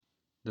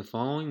The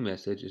following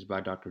message is by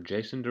Dr.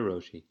 Jason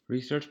DeRouchie,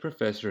 Research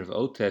Professor of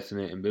Old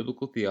Testament and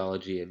Biblical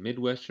Theology at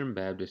Midwestern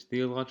Baptist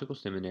Theological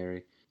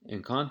Seminary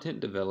and content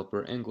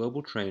developer and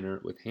global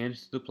trainer with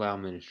Hands to the Plow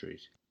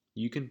Ministries.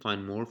 You can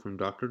find more from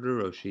Dr.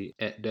 DeRouchie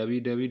at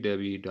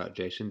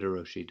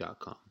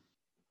www.jasonderouchie.com.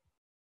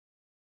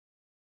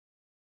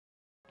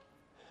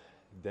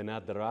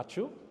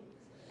 DeRouchie.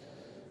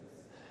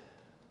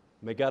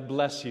 May God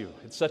bless you.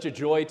 It's such a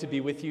joy to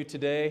be with you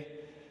today.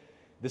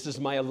 This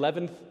is my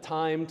 11th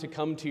time to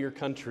come to your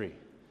country.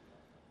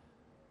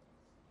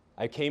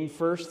 I came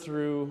first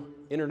through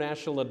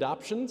international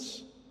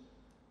adoptions.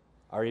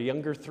 Our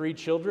younger 3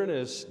 children,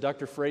 as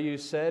Dr. Freyu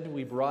said,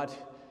 we brought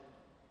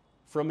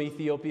from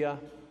Ethiopia.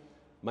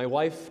 My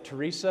wife,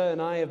 Teresa,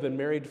 and I have been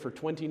married for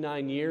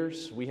 29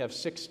 years. We have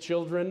 6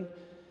 children,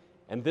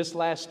 and this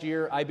last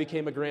year I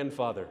became a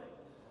grandfather.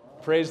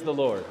 Praise the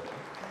Lord.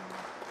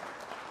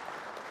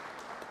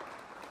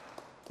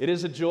 It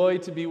is a joy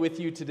to be with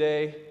you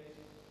today.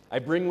 I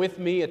bring with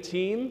me a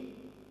team.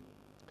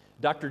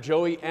 Dr.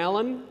 Joey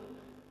Allen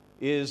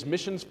is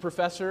missions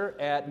professor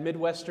at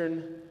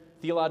Midwestern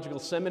Theological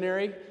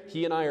Seminary.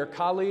 He and I are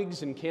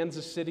colleagues in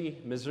Kansas City,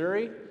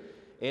 Missouri,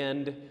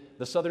 and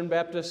the Southern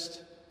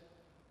Baptist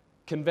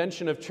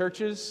Convention of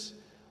Churches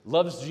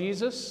loves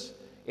Jesus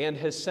and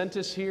has sent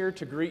us here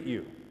to greet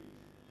you.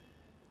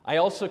 I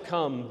also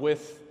come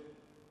with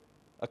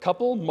a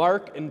couple,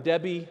 Mark and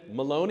Debbie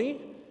Maloney.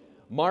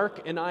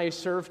 Mark and I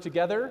serve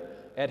together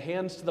at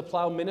Hands to the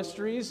Plow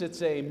Ministries.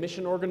 It's a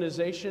mission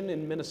organization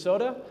in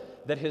Minnesota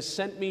that has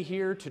sent me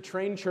here to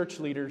train church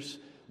leaders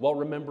while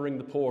remembering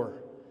the poor.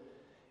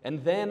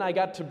 And then I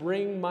got to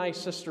bring my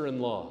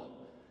sister-in-law,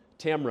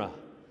 Tamra.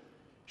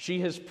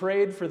 She has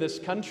prayed for this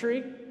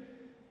country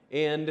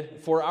and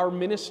for our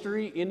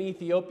ministry in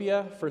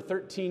Ethiopia for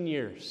 13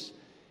 years.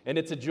 And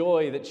it's a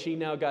joy that she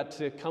now got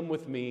to come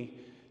with me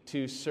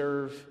to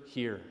serve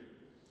here.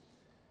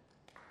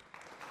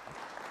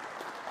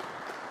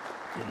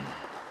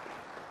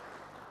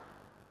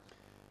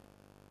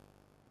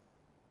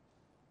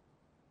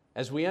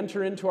 As we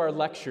enter into our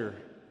lecture,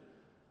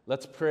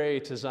 let's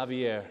pray to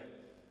Xavier.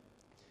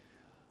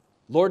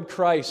 Lord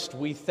Christ,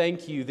 we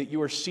thank you that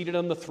you are seated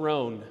on the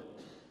throne,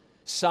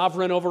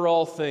 sovereign over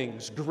all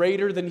things,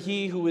 greater than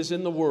he who is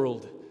in the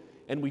world,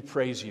 and we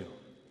praise you.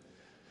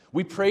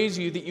 We praise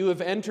you that you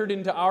have entered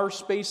into our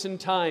space and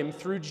time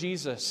through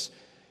Jesus,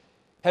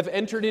 have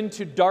entered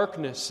into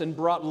darkness and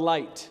brought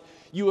light.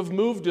 You have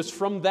moved us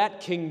from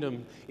that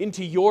kingdom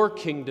into your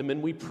kingdom,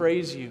 and we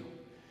praise you.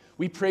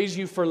 We praise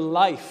you for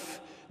life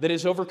that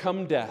has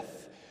overcome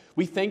death.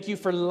 We thank you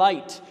for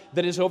light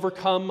that has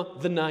overcome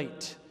the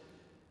night.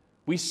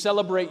 We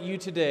celebrate you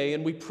today,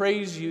 and we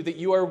praise you that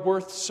you are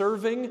worth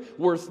serving,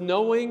 worth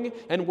knowing,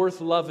 and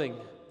worth loving.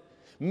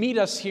 Meet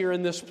us here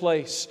in this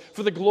place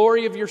for the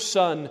glory of your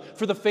Son,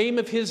 for the fame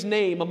of his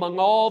name among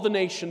all the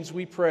nations,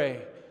 we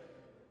pray.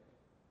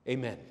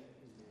 Amen.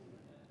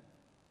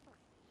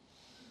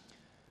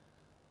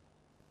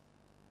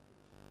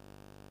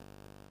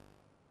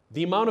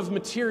 The amount of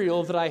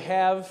material that I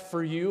have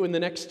for you in the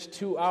next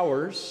 2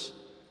 hours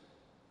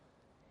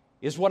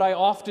is what I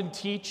often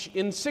teach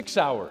in 6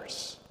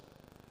 hours.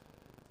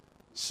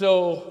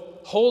 So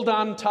hold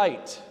on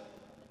tight.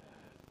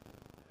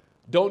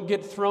 Don't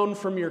get thrown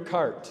from your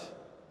cart.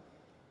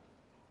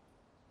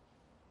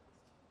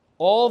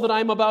 All that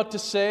I'm about to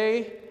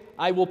say,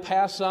 I will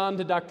pass on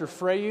to Dr.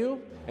 Freyu,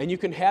 and you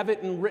can have it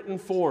in written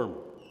form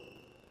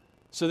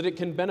so that it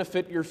can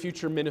benefit your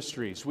future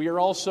ministries. We are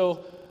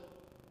also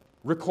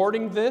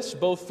recording this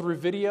both through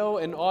video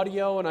and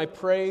audio, and I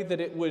pray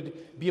that it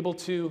would be able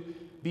to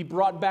be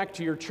brought back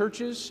to your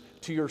churches,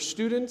 to your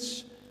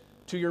students,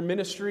 to your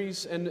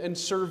ministries, and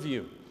serve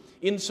you.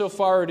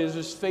 Insofar it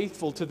is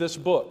faithful to this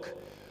book.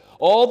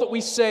 All that we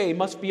say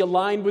must be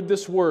aligned with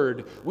this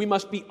word. We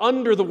must be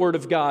under the word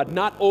of God,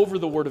 not over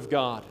the word of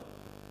God.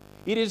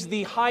 It is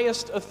the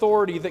highest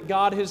authority that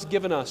God has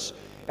given us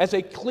as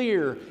a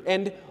clear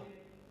and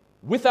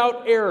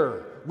without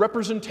error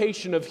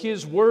representation of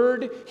his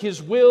word,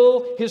 his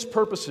will, his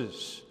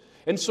purposes.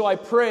 And so I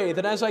pray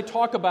that as I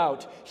talk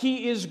about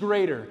he is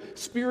greater,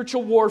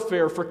 spiritual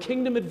warfare for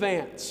kingdom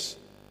advance,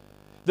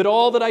 that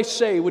all that I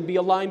say would be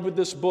aligned with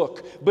this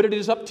book. But it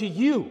is up to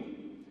you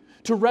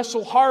to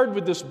wrestle hard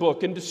with this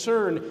book and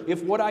discern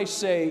if what I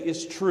say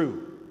is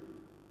true.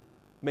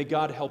 May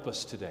God help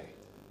us today.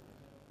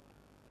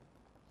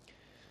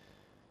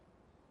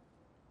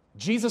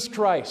 Jesus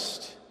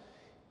Christ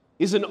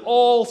is an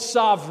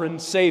all-sovereign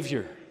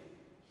Savior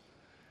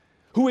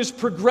who is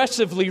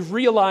progressively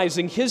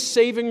realizing his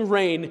saving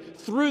reign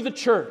through the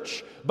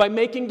church by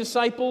making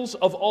disciples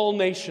of all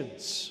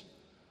nations.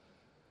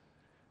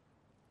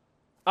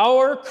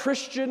 Our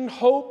Christian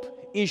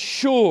hope is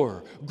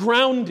sure,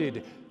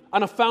 grounded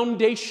on a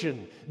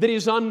foundation that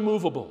is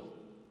unmovable.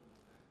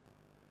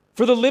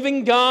 For the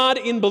living God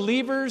in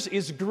believers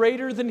is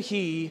greater than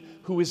he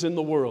who is in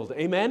the world.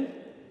 Amen?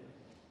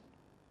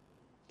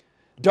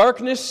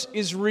 Darkness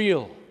is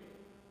real,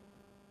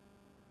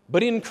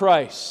 but in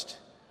Christ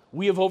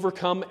we have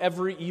overcome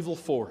every evil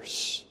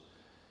force.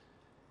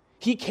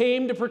 He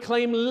came to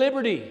proclaim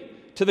liberty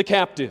to the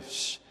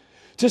captives,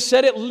 to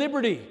set at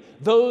liberty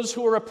those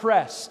who are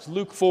oppressed,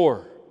 Luke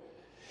 4.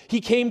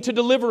 He came to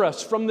deliver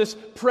us from this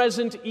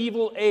present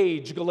evil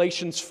age,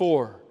 Galatians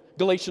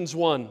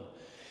 1.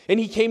 And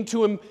He came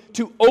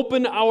to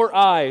open our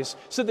eyes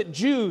so that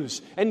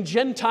Jews and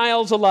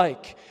Gentiles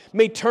alike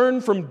may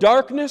turn from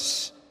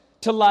darkness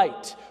to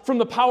light, from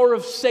the power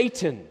of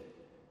Satan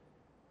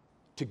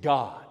to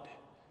God.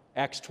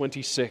 Acts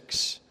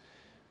 26.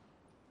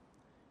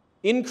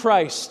 In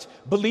Christ,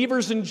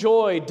 believers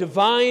enjoy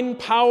divine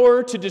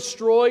power to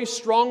destroy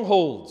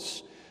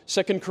strongholds,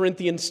 2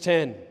 Corinthians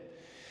 10.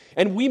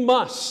 And we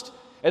must,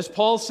 as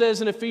Paul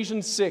says in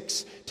Ephesians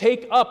 6,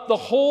 take up the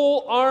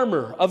whole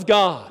armor of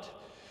God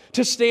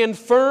to stand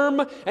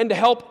firm and to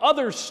help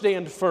others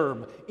stand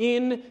firm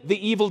in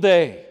the evil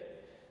day.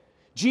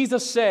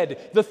 Jesus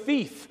said, "The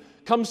thief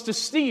comes to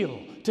steal,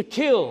 to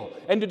kill,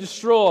 and to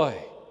destroy.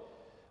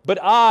 But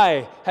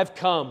I have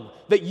come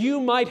that you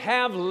might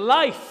have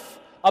life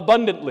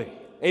abundantly."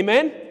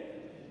 Amen?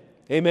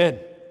 Amen.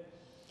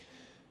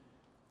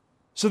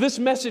 So this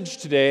message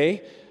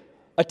today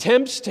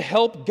attempts to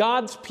help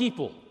God's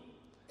people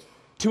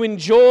to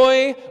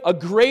enjoy a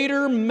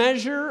greater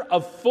measure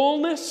of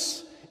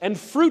fullness and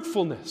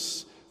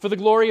fruitfulness for the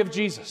glory of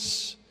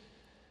Jesus.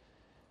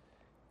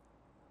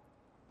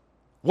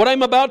 What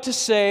I'm about to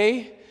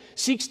say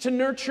seeks to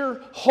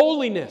nurture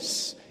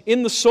holiness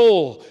in the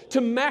soul,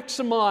 to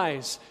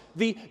maximize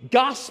the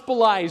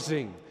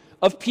gospelizing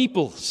of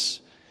peoples,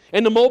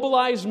 and to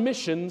mobilize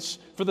missions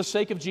for the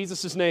sake of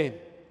Jesus' name.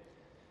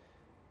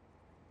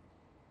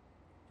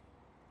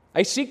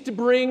 I seek to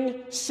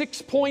bring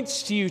 6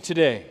 points to you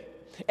today,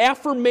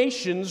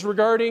 affirmations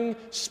regarding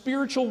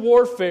spiritual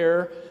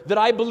warfare that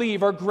I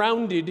believe are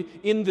grounded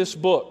in this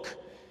book.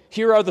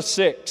 Here are the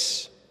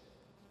 6.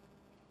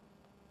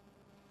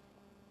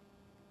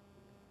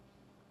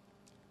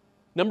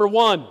 Number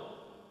 1,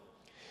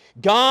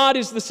 God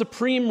is the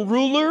supreme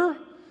ruler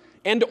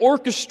and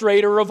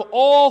orchestrator of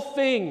all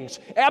things,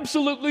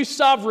 absolutely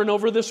sovereign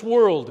over this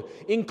world,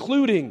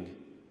 including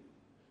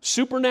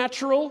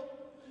supernatural,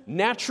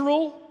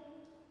 natural,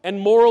 and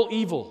moral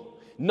evil.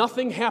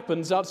 Nothing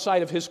happens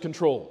outside of His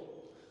control.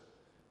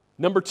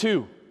 Number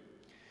 2,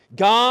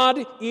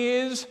 God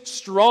is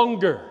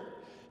stronger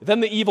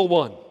than the evil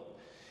one.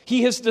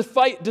 He has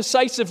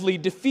decisively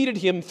defeated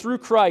him through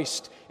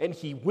Christ, and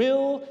He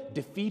will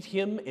defeat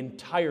him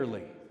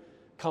entirely.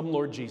 Come,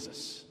 Lord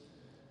Jesus.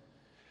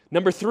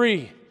 Number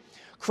 3,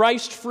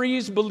 Christ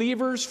frees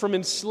believers from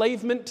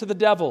enslavement to the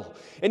devil,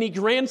 and He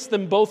grants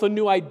them both a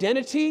new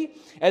identity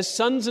as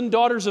sons and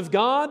daughters of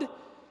God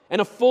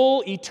and a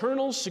full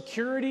eternal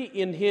security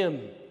in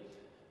Him.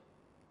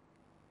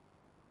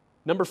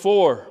 Number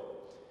 4,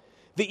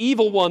 the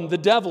evil one, the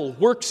devil,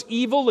 works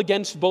evil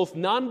against both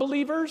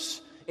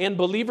non-believers and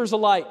believers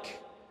alike.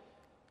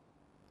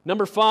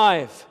 Number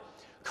 5,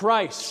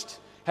 Christ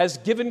has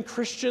given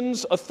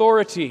Christians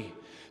authority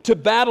to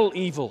battle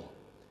evil.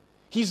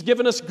 He's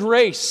given us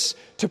grace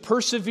to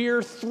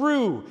persevere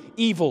through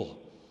evil.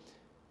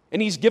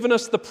 And He's given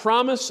us the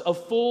promise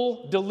of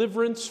full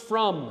deliverance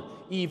from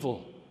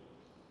evil.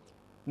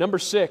 Number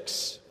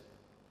 6,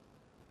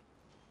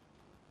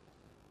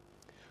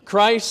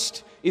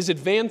 Christ is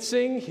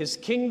advancing His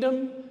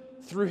kingdom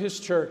through His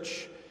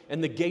church,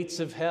 and the gates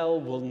of hell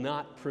will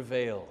not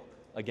prevail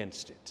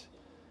against it.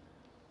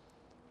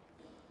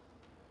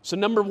 So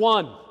number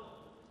 1,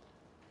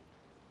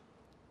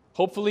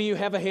 hopefully you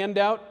have a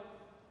handout.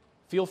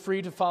 Feel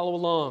free to follow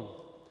along.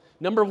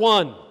 Number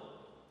 1,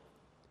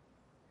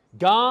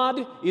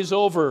 God is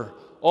over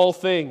all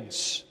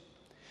things.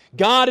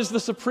 God is the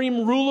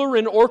supreme ruler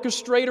and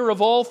orchestrator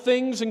of all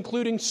things,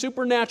 including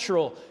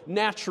supernatural,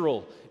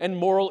 natural, and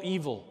moral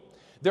evil.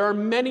 There are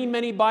many,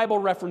 many Bible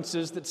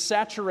references that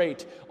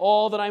saturate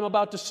all that I'm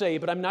about to say,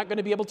 but I'm not going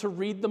to be able to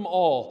read them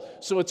all,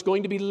 so it's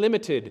going to be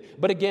limited.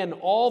 But again,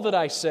 all that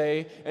I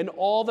say and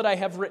all that I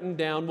have written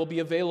down will be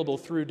available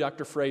through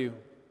Dr. Freyu.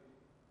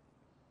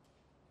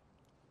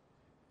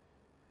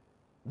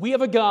 We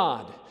have a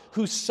God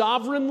who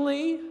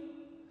sovereignly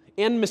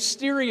and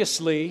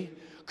mysteriously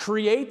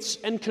creates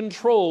and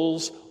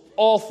controls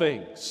all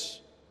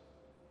things,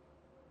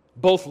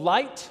 both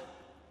light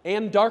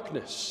and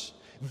darkness,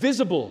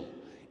 visible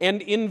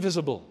and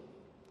invisible.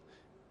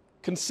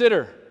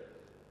 Consider,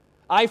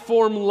 I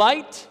form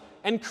light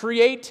and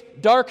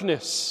create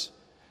darkness.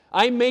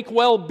 I make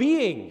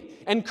well-being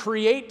and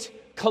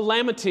create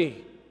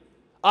calamity.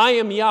 I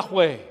am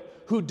Yahweh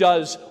who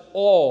does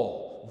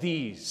all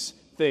these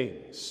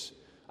things.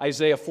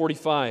 Isaiah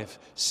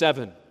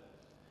 45:7.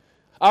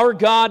 Our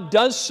God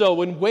does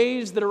so in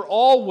ways that are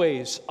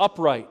always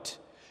upright,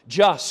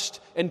 just,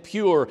 and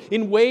pure,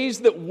 in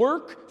ways that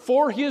work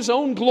for His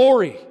own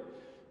glory.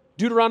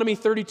 Deuteronomy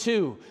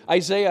 32,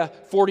 Isaiah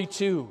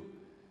 42.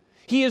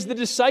 He is the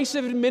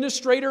decisive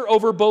administrator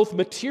over both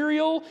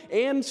material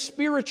and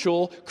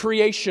spiritual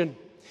creation.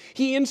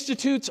 He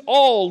institutes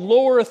all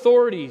lower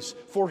authorities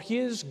for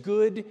His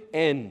good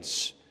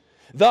ends.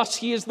 Thus,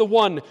 He is the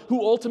one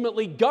who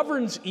ultimately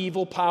governs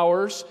evil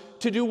powers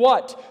To do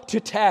what? To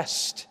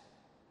test,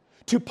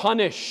 to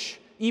punish,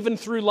 even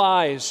through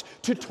lies,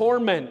 to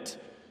torment,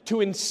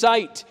 to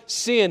incite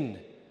sin,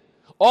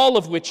 all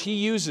of which he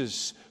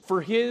uses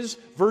for his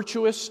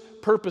virtuous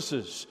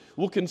purposes.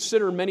 We'll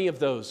consider many of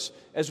those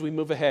as we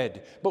move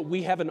ahead. But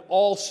we have an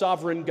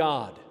all-sovereign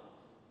God.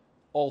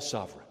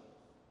 All-sovereign.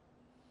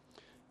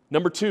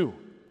 Number 2,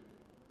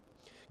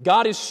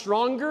 God is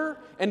stronger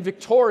and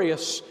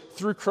victorious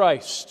through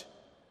Christ.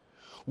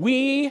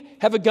 We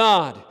have a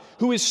God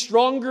who is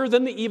stronger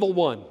than the evil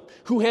one,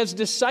 who has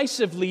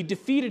decisively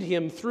defeated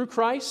him through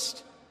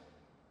Christ,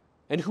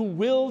 and who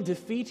will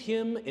defeat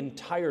him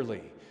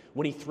entirely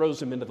when he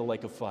throws him into the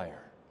lake of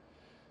fire.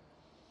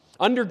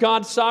 Under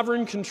God's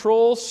sovereign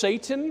control,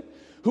 Satan,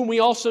 whom we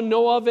also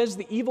know of as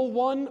the evil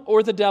one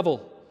or the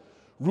devil,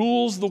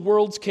 rules the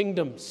world's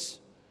kingdoms.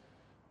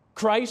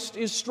 Christ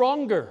is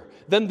stronger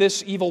than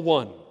this evil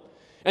one,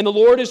 and the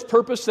Lord has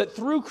purposed that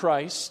through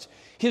Christ,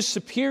 his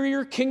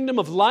superior kingdom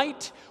of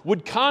light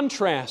would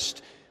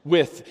contrast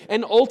with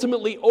and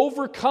ultimately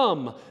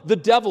overcome the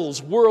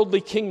devil's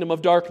worldly kingdom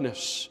of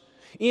darkness.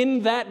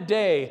 In that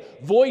day,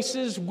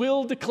 voices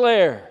will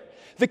declare,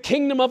 the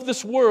kingdom of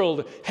this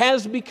world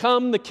has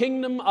become the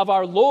kingdom of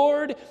our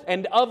Lord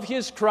and of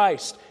his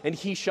Christ, and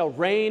he shall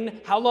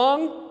reign, how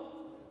long?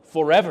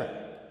 Forever.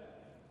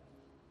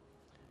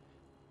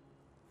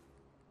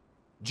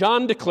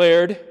 John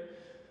declared,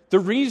 the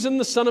reason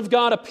the Son of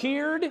God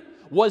appeared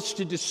was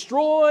to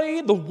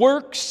destroy the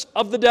works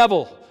of the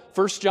devil.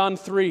 1 John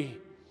 3.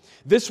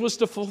 This was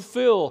to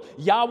fulfill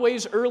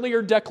Yahweh's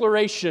earlier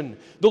declaration,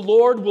 the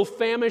Lord will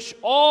famish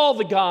all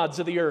the gods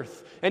of the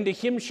earth, and to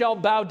him shall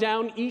bow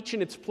down each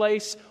in its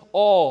place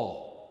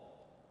all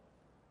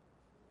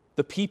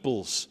the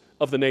peoples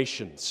of the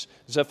nations.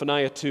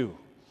 Zephaniah 2.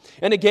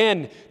 And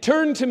again,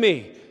 turn to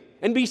me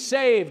and be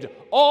saved,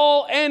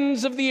 all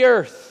ends of the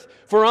earth,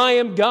 for I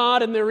am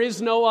God and there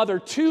is no other.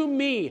 To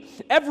me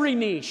every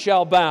knee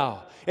shall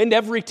bow and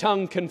every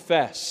tongue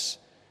confess.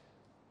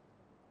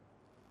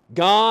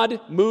 God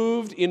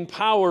moved in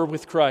power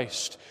with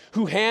Christ,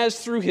 who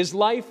has through his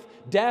life,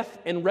 death,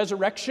 and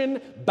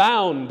resurrection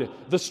bound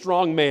the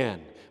strong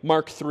man.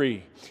 Mark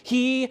 3.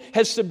 He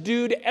has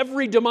subdued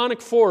every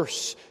demonic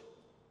force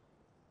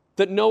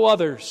that no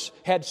others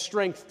had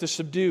strength to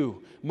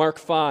subdue. Mark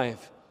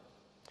 5.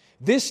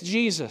 This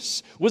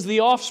Jesus was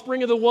the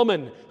offspring of the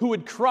woman who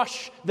would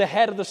crush the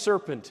head of the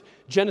serpent.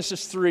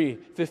 Genesis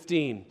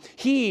 3:15.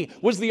 He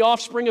was the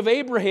offspring of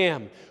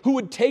Abraham who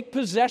would take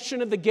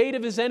possession of the gate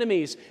of his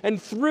enemies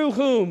and through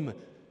whom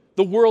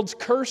the world's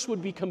curse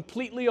would be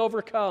completely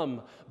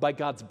overcome by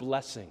God's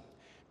blessing.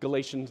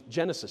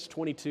 Genesis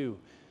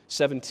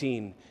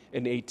 22:17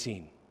 and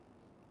 18.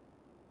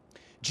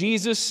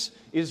 Jesus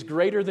is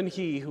greater than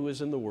he who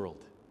is in the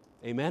world.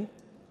 Amen?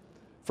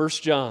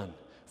 1 John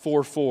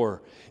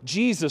 4:4.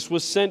 Jesus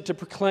was sent to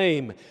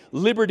proclaim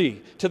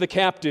liberty to the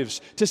captives,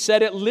 to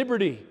set at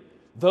liberty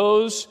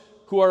those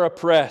who are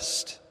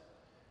oppressed.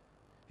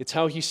 It's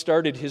how he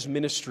started his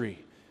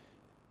ministry,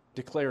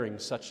 declaring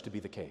such to be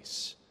the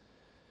case.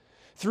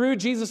 Through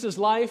Jesus'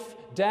 life,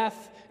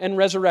 death, and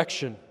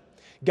resurrection,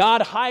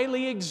 God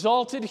highly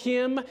exalted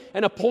him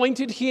and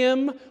appointed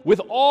him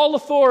with all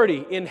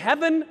authority in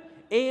heaven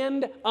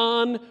and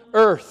on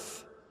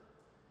earth.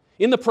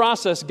 In the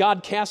process,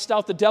 God cast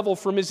out the devil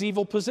from his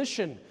evil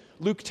position.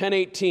 Luke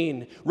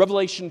 10:18,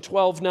 Revelation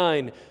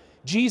 12:9.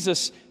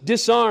 Jesus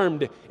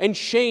disarmed and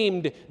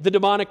shamed the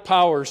demonic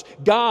powers.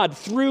 God,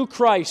 through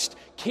Christ,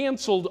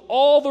 canceled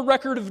all the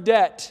record of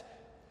debt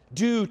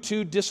due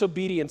to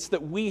disobedience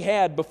that we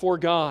had before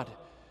God.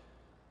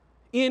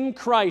 In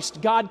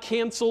Christ, God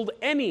canceled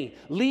any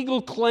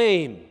legal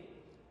claim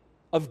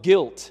of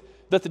guilt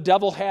that the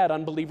devil had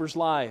on believers'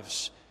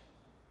 lives.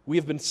 We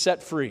have been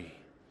set free.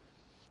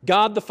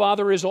 God the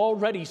Father has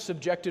already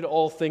subjected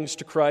all things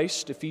to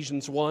Christ,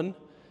 Ephesians 1.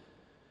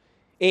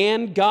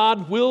 And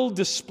God will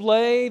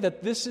display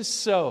that this is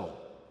so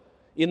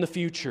in the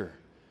future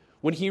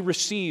when he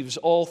receives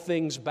all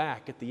things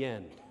back at the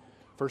end,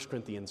 1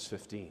 Corinthians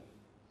 15.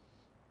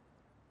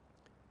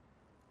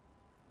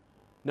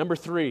 Number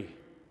 3,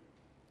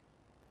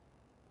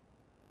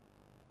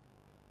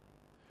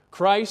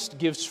 Christ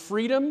gives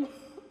freedom,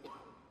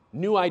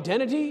 new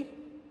identity,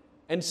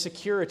 and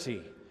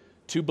security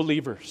to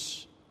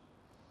believers.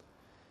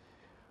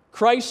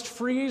 Christ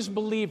frees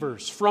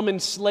believers from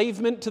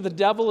enslavement to the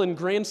devil and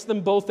grants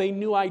them both a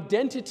new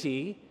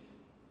identity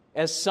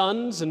as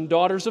sons and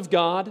daughters of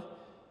God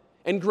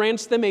and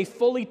grants them a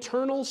full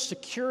eternal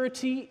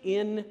security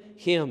in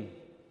him.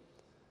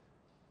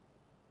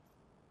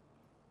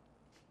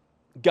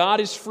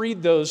 God has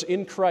freed those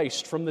in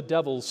Christ from the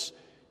devil's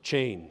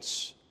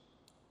chains.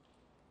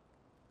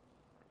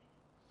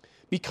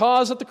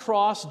 Because at the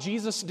cross,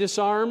 Jesus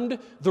disarmed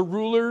the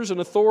rulers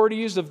and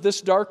authorities of this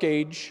dark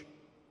age,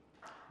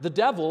 the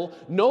devil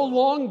no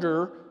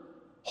longer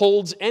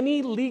holds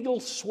any legal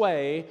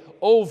sway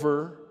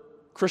over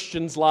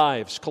Christians'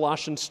 lives.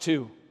 Colossians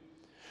 2.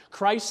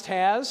 Christ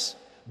has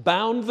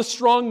bound the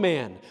strong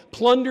man,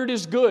 plundered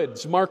his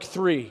goods. Mark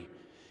 3.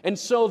 And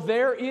so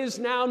there is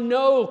now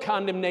no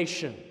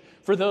condemnation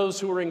for those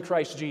who are in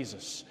Christ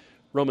Jesus.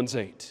 Romans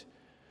 8.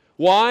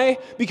 Why?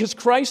 Because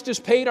Christ has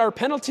paid our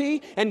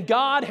penalty and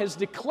God has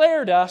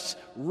declared us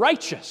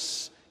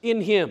righteous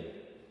in Him.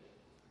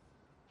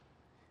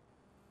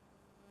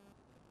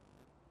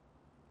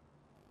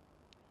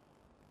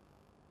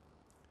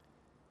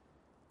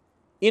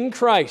 In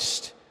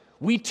Christ,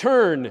 we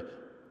turn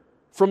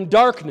from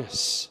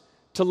darkness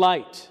to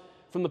light,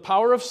 from the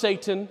power of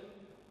Satan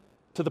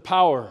to the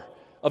power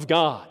of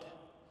God.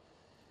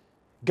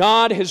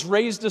 God has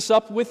raised us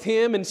up with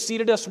Him and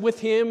seated us with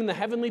Him in the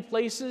heavenly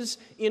places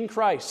in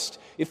Christ,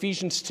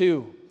 Ephesians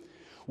 2.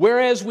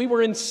 Whereas we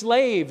were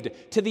enslaved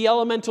to the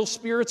elemental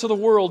spirits of the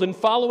world and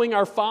following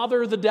our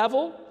father, the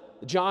devil,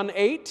 John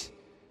 8,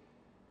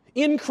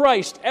 in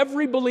Christ,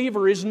 every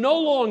believer is no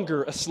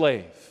longer a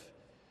slave,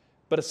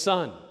 but a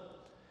son.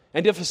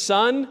 And if a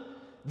son,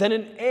 then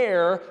an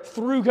heir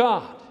through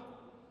God.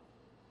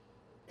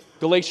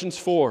 Galatians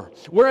 4.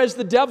 Whereas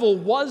the devil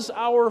was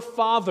our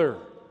father,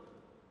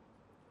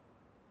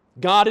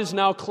 God has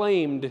now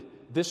claimed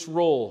this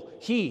role.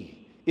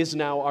 He is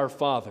now our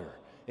Father,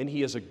 and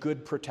He is a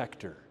good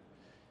protector.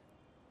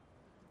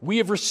 We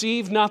have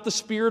received not the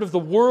spirit of the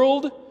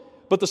world,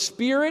 but the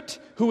Spirit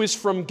who is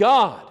from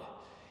God.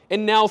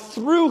 And now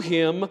through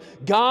Him,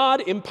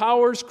 God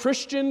empowers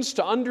Christians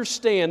to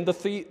understand the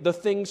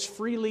things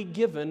freely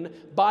given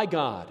by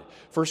God.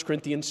 1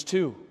 Corinthians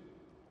 2.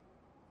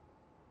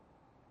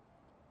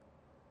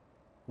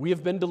 We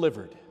have been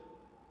delivered,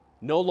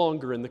 no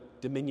longer in the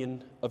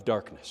dominion of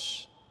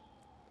darkness.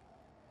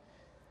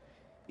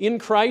 In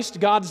Christ,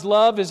 God's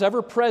love is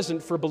ever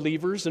present for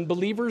believers, and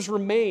believers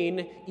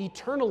remain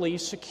eternally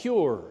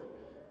secure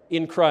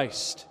in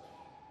Christ.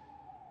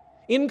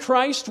 In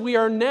Christ, we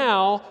are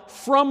now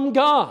from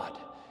God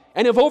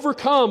and have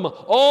overcome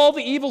all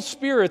the evil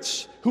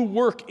spirits who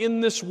work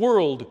in this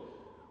world,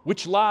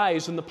 which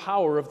lies in the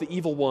power of the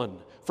evil one.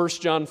 1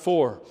 John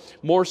 4.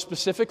 More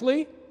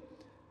specifically,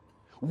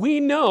 we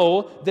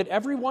know that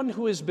everyone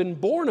who has been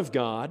born of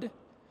God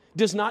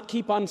does not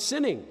keep on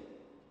sinning.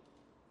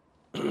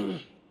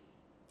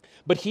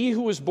 But he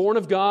who is born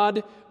of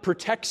God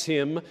protects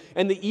him,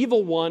 and the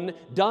evil one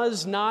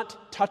does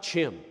not touch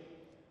him.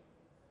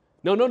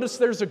 Now notice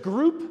there's a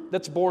group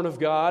that's born of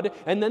God,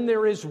 and then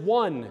there is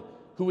one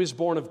who is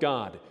born of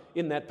God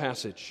in that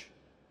passage.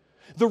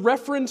 The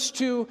reference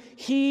to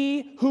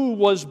he who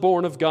was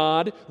born of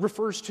God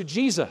refers to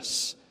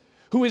Jesus,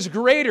 who is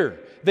greater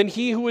than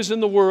he who is in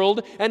the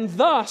world, and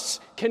thus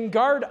can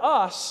guard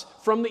us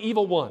from the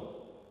evil one.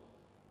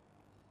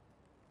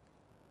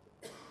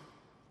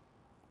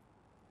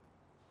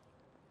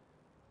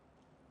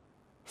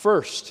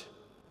 First,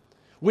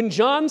 when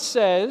John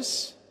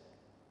says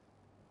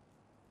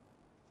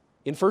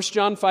in 1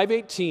 John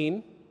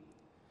 5:18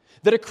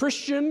 that a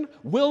Christian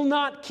will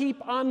not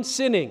keep on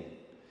sinning,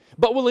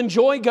 but will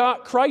enjoy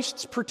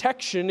Christ's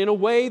protection in a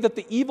way that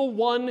the evil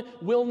one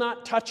will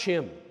not touch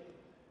him,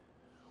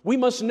 we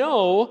must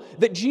know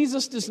that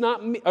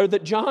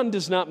John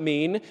does not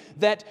mean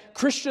that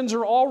Christians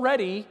are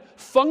already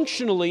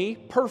functionally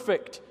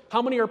perfect.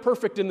 How many are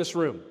perfect in this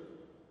room?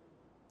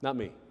 Not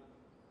me.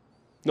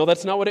 No,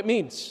 that's not what it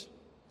means.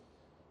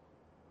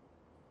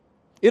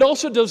 It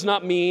also does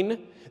not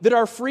mean that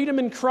our freedom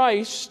in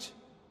Christ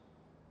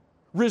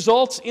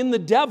results in the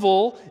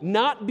devil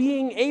not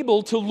being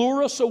able to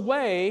lure us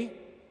away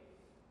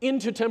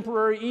into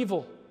temporary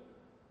evil.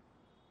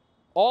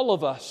 All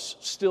of us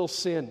still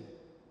sin.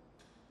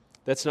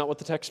 That's not what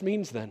the text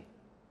means then.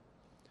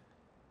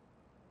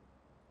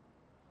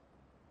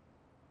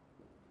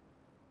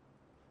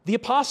 The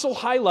apostle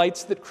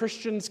highlights that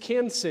Christians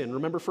can sin.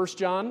 Remember 1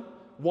 John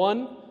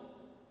 1?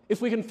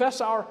 If we confess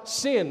our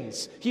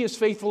sins, He is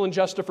faithful and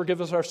just to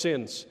forgive us our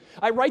sins.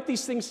 I write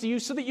these things to you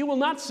so that you will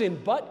not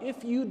sin, but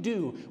if you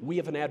do, we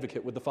have an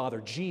advocate with the Father,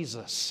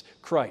 Jesus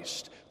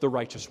Christ, the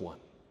righteous one.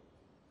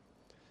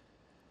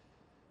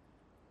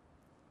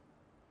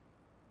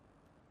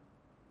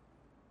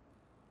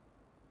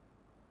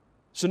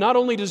 So not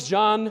only does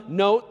John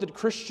note that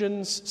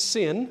Christians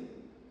sin,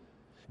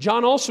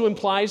 John also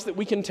implies that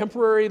we can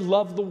temporarily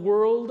love the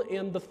world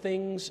and the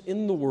things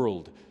in the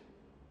world.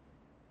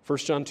 1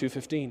 John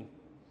 2:15.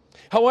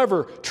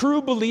 However,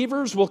 true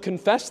believers will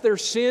confess their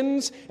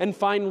sins and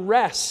find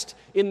rest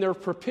in their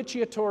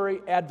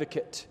propitiatory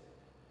advocate.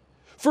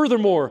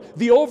 Furthermore,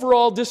 the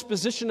overall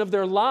disposition of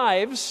their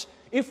lives,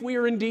 if we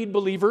are indeed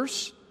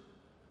believers,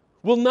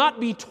 will not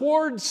be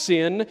toward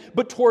sin,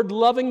 but toward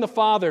loving the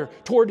Father,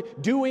 toward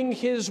doing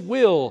His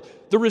will,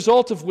 the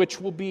result of which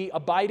will be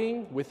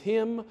abiding with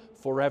Him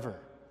forever.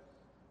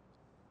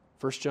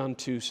 1 John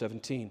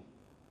 2:17.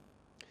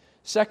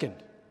 Second,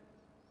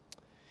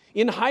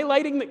 in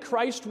highlighting that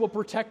Christ will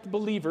protect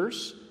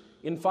believers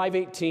in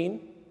 5:18,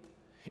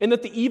 and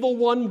that the evil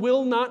one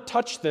will not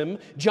touch them,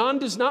 John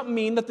does not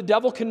mean that the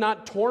devil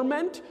cannot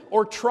torment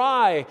or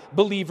try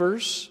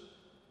believers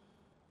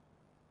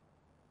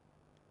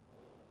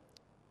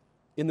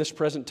in this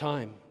present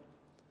time.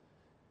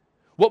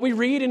 What we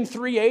read in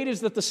 3:8 is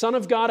that the Son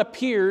of God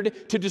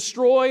appeared to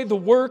destroy the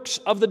works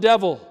of the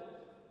devil,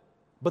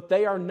 but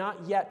they are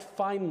not yet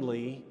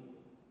finally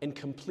and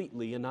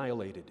completely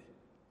annihilated.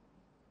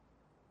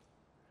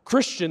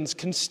 Christians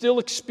can still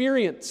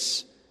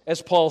experience,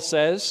 as Paul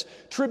says,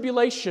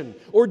 tribulation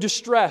or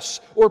distress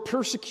or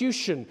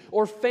persecution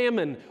or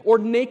famine or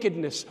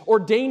nakedness or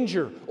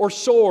danger or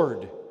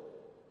sword.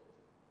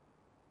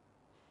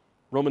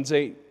 Romans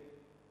 8.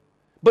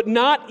 But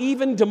not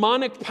even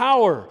demonic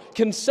power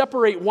can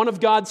separate one of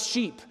God's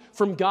sheep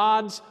from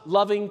God's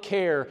loving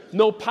care.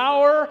 No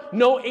power,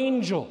 no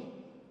angel.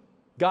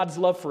 God's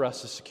love for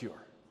us is secure.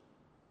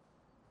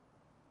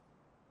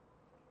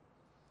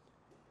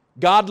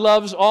 God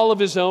loves all of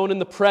His own in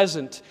the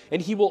present,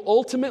 and He will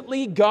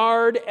ultimately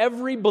guard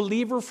every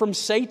believer from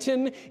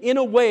Satan in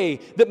a way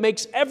that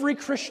makes every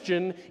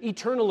Christian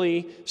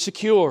eternally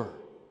secure.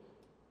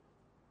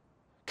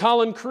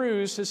 Colin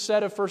Cruz has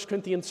said of 1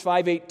 Corinthians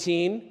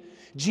 5:18,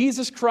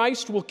 Jesus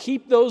Christ will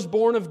keep those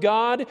born of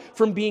God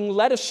from being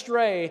led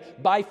astray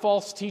by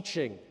false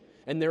teaching,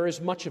 and there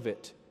is much of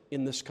it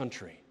in this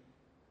country.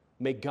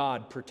 May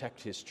God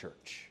protect His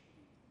church.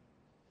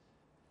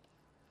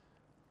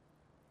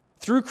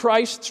 Through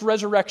Christ's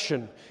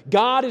resurrection,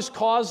 God has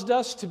caused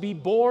us to be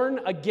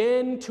born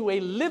again to a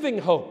living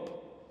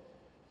hope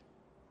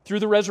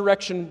through the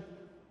resurrection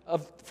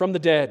from the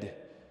dead,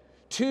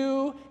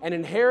 to an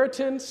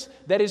inheritance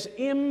that is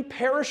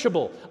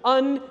imperishable,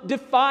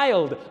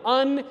 undefiled,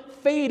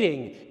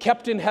 unfading,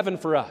 kept in heaven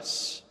for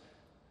us.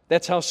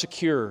 That's how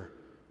secure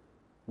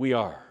we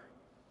are.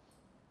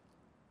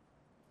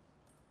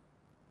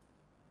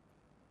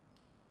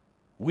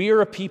 We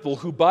are a people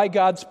who, by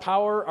God's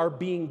power, are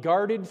being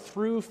guarded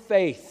through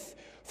faith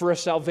for a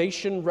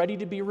salvation ready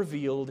to be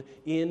revealed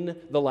in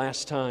the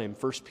last time.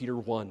 1 Peter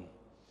 1.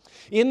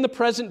 In the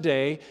present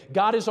day,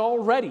 God is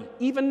already,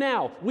 even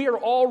now, we are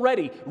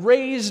already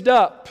raised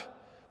up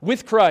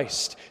with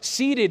Christ,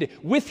 seated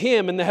with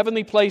Him in the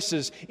heavenly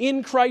places,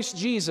 in Christ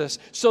Jesus,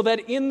 so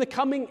that in the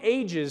coming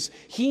ages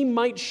He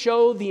might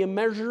show the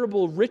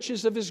immeasurable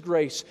riches of His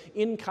grace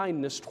in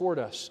kindness toward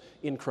us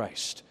in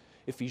Christ.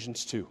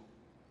 Ephesians 2.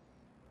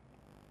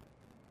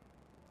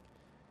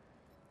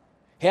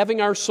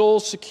 Having our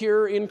souls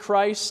secure in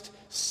Christ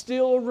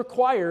still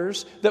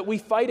requires that we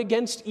fight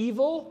against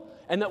evil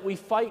and that we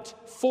fight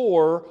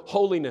for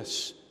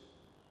holiness.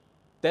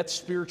 That's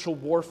spiritual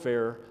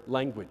warfare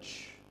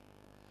language.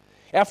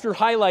 After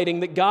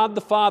highlighting that God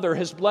the Father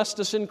has blessed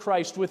us in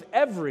Christ with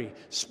every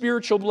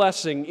spiritual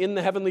blessing in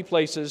the heavenly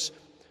places,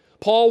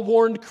 Paul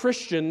warned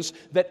Christians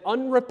that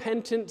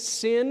unrepentant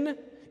sin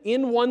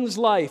in one's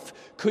life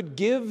could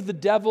give the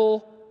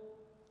devil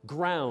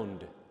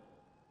ground,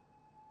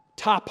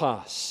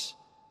 tapas,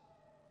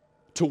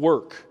 to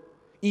work,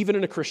 even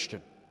in a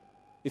Christian.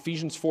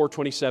 Ephesians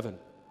 4:27.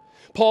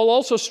 Paul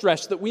also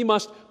stressed that we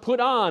must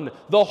put on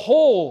the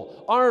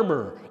whole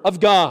armor of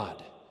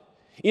God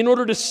in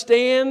order to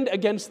stand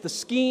against the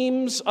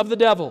schemes of the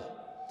devil.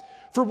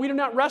 For we do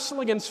not wrestle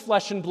against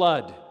flesh and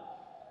blood,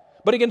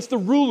 but against the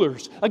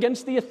rulers,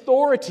 against the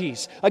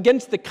authorities,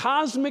 against the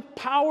cosmic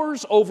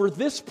powers over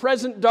this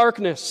present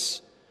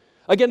darkness,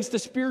 against the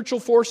spiritual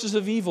forces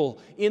of evil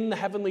in the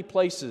heavenly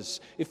places.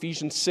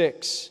 Ephesians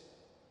 6.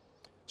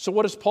 So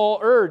what does Paul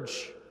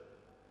urge?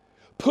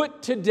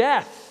 Put to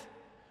death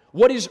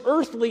what is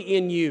earthly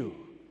in you,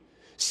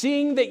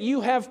 seeing that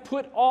you have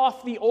put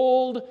off the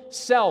old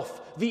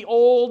self, the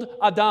old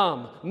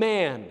Adam,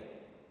 man.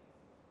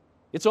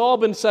 It's all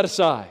been set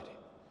aside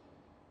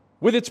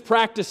with its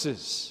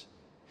practices.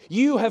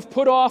 You have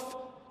put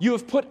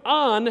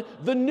on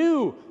the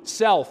new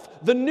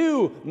self, the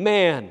new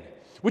man,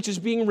 which is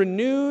being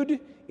renewed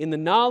in the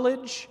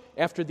knowledge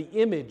after the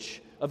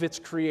image of its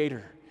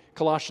Creator.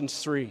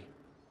 Colossians 3.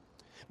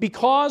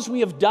 Because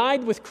we have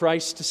died with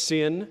Christ to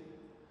sin,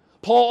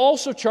 Paul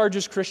also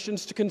charges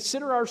Christians to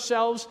consider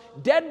ourselves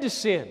dead to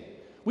sin.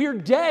 We are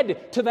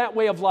dead to that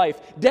way of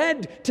life,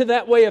 dead to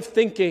that way of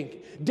thinking,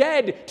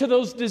 dead to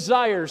those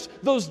desires,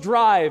 those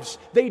drives.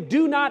 They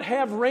do not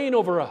have reign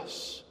over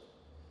us.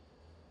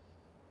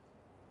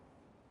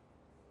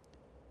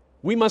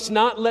 We must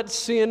not let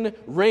sin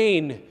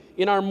reign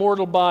in our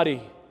mortal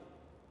body.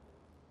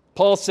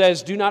 Paul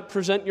says, do not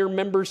present your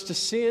members to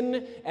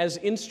sin as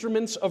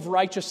instruments of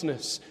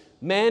righteousness.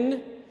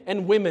 Men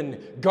and women,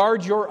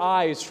 guard your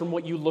eyes from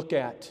what you look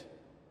at.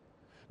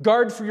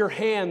 Guard for your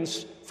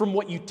hands from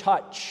what you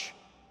touch.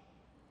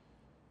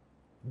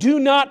 Do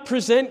not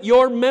present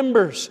your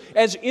members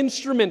as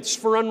instruments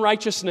for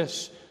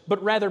unrighteousness,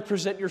 but rather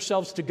present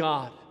yourselves to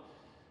God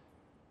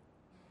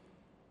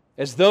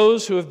as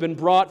those who have been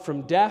brought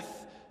from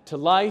death to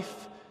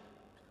life.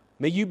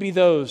 May you be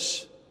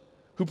those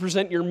who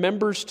present your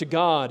members to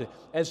God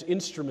as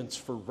instruments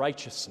for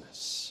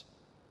righteousness.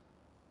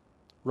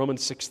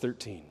 Romans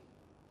 6:13.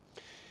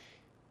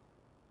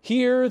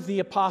 Here the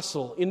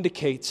apostle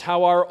indicates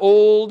how our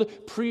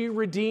old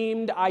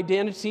pre-redeemed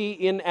identity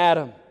in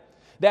Adam,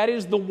 that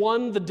is the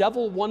one the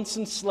devil once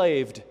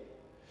enslaved,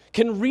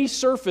 can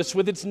resurface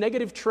with its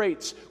negative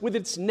traits, with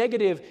its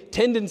negative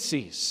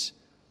tendencies,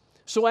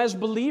 So as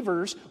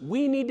believers,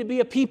 we need to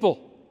be a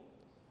people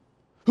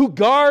who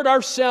guard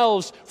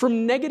ourselves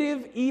from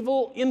negative,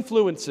 evil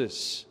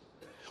influences.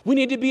 We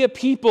need to be a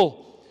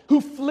people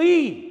who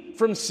flee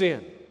from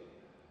sin.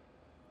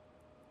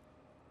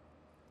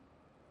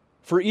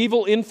 For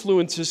evil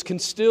influences can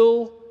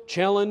still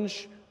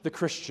challenge the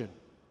Christian.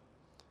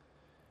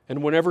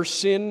 And whenever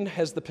sin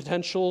has the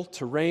potential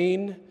to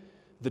reign,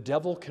 the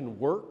devil can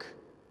work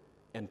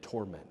and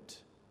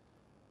torment.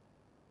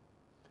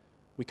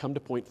 We come to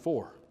point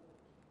 4.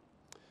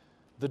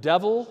 The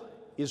devil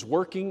is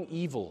working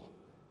evil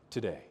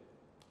today.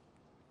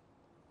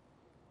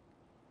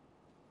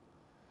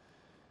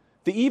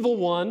 The evil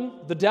one,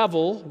 the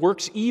devil,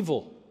 works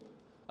evil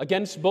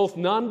against both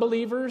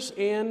non-believers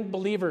and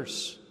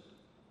believers.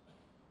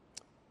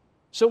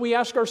 So we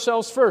ask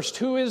ourselves first,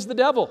 who is the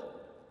devil?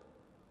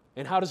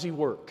 And how does he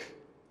work?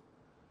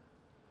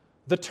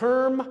 The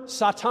term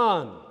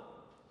Satan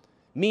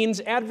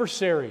means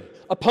adversary,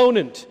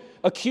 opponent,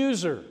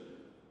 accuser,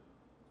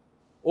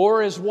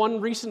 or as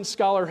one recent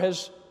scholar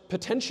has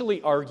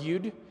potentially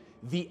argued,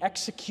 the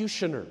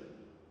executioner.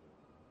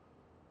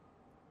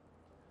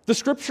 The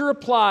Scripture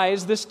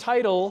applies this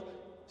title,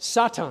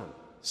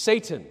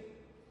 Satan.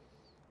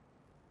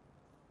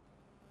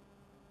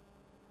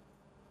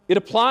 It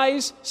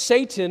applies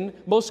Satan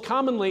most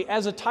commonly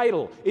as a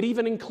title. It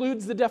even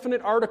includes the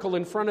definite article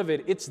in front of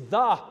it. It's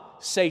the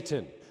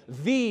Satan,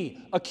 the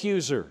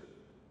accuser.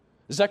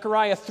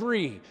 Zechariah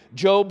 3,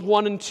 Job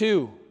 1 and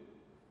 2,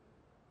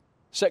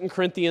 2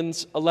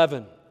 Corinthians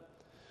 11.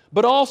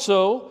 But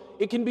also,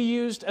 it can be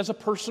used as a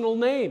personal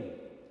name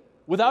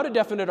without a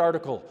definite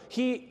article.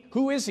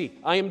 Who is he?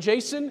 I am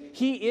Jason.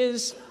 He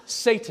is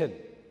Satan.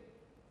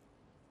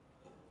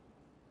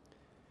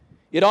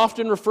 It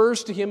often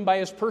refers to him by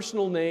his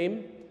personal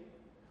name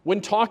when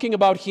talking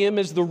about him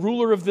as the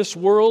ruler of this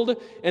world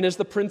and as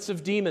the prince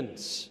of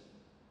demons.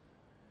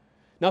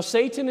 Now,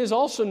 Satan is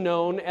also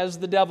known as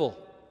the devil,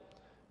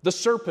 the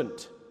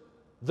serpent,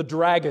 the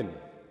dragon.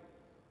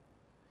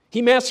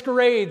 He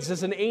masquerades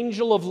as an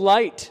angel of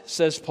light,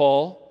 says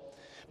Paul,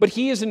 but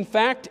he is in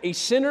fact a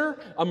sinner,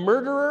 a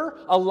murderer,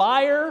 a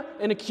liar,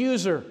 an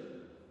accuser.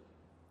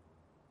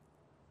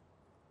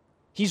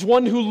 He's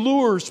one who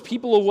lures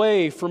people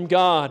away from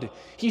God.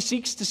 He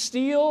seeks to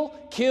steal,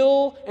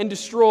 kill, and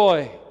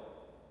destroy.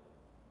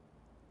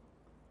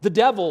 The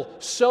devil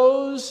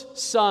sows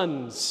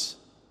sons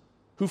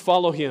who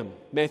follow him,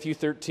 Matthew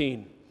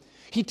 13.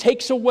 He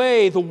takes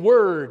away the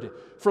word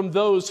from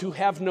those who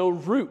have no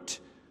root,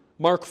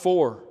 Mark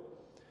 4.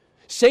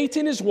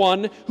 Satan is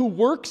one who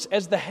works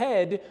as the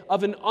head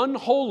of an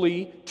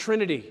unholy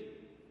trinity,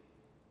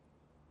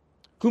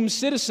 whom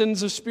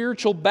citizens of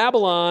spiritual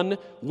Babylon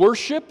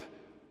worship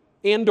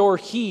and or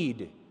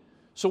heed.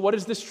 So what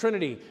is this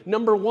trinity?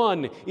 Number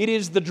 1, it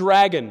is the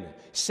dragon,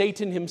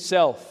 Satan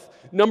himself.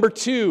 Number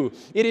 2,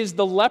 it is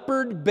the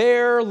leopard,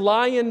 bear,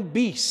 lion,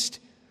 beast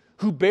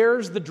who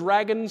bears the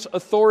dragon's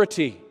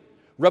authority,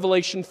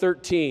 Revelation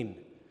 13.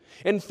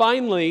 And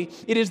finally,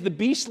 it is the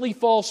beastly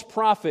false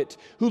prophet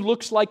who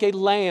looks like a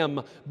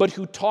lamb but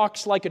who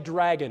talks like a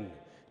dragon,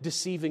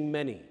 deceiving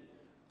many,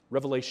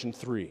 Revelation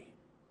 3.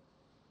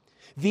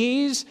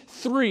 These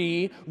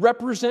 3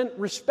 represent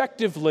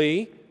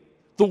respectively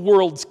the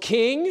world's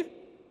king,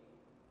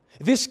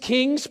 this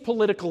king's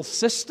political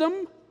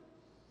system,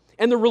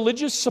 and the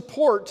religious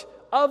support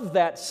of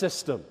that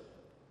system.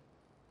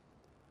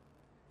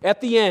 At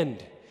the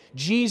end,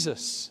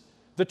 Jesus,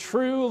 the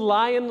true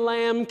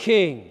lion-lamb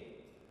king,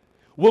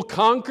 will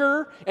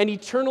conquer and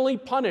eternally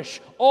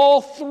punish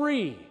all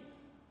 3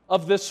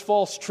 of this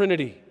false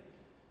trinity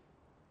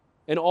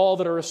and all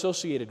that are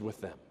associated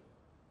with them.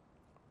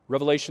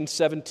 Revelation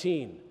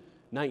 17,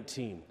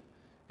 19,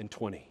 and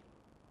 20.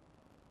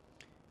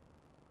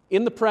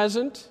 In the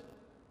present,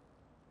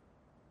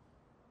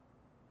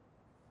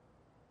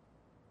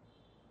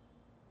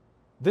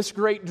 this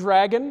great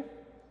dragon,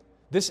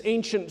 this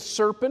ancient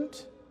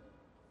serpent,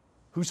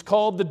 who's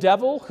called the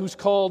devil, who's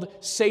called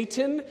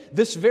Satan,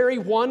 this very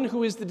one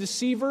who is the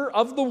deceiver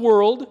of the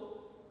world,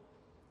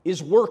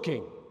 is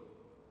working.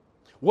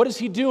 What is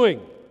he doing?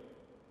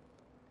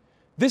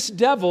 This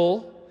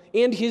devil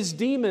and his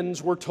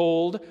demons, we're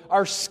told,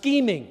 are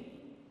scheming,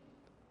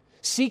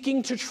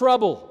 seeking to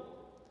trouble,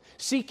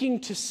 seeking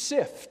to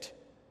sift,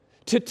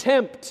 to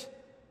tempt,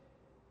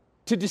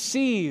 to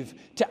deceive,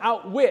 to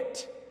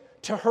outwit,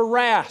 to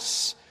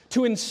harass,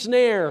 to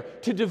ensnare,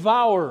 to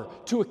devour,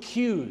 to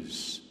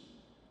accuse.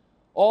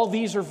 All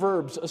these are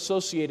verbs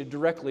associated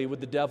directly with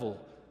the devil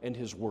and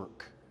his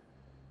work.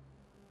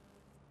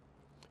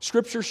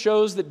 Scripture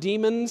shows that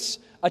demons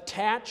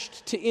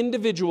attached to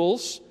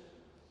individuals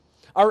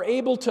are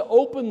able to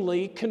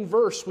openly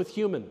converse with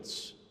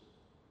humans,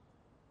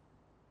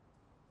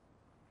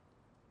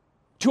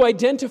 to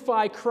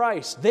identify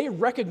Christ. They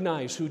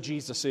recognize who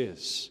Jesus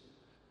is.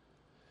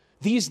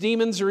 These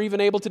demons are even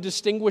able to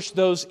distinguish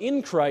those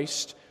in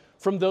Christ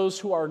from those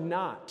who are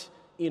not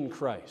in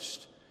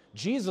Christ.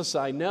 Jesus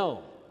I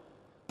know,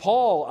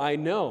 Paul I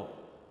know,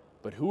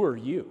 but who are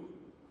you?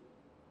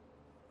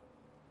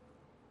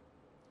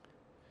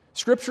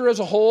 Scripture as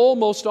a whole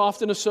most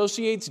often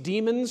associates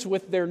demons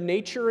with their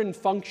nature and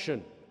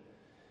function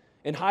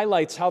and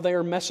highlights how they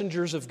are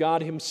messengers of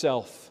God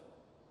Himself.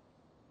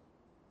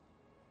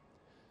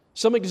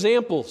 Some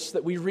examples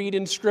that we read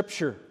in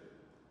Scripture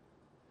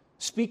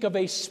speak of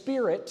a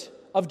spirit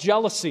of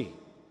jealousy,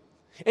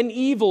 an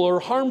evil or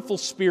harmful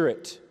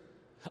spirit,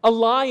 a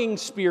lying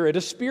spirit,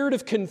 a spirit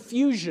of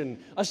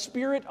confusion, a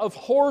spirit of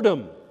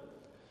whoredom,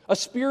 a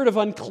spirit of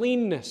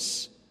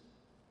uncleanness.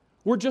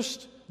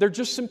 They're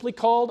just simply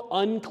called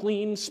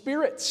unclean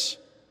spirits.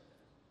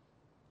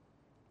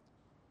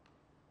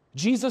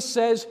 Jesus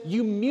says,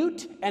 "You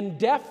mute and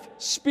deaf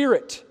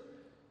spirit."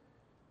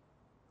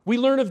 We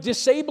learn of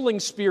disabling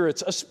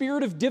spirits, a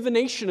spirit of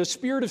divination, a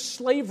spirit of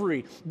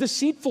slavery,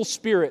 deceitful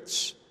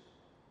spirits,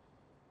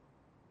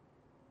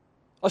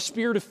 a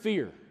spirit of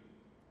fear.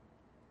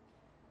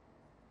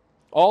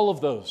 All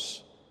of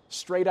those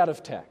straight out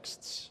of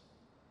texts.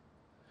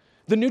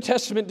 The New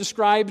Testament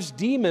describes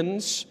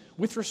demons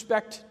with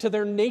respect to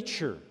their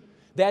nature,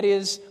 that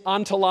is,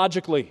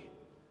 ontologically.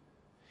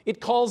 It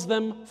calls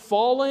them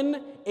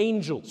fallen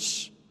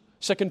angels.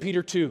 2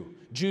 Peter 2,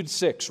 Jude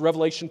 6,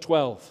 Revelation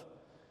 12.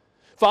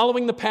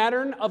 Following the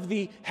pattern of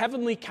the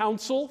heavenly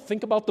council,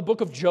 think about the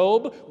book of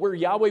Job, where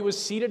Yahweh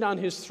was seated on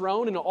His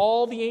throne and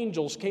all the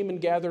angels came and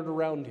gathered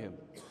around Him.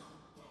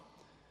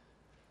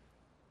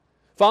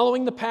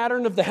 Following the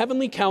pattern of the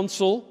heavenly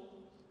council,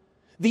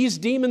 these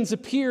demons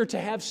appear to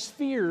have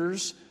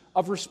spheres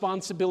of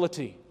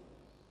responsibility,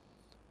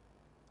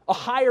 a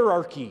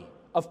hierarchy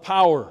of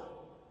power,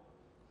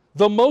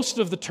 though most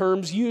of the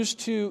terms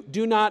used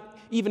do not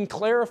even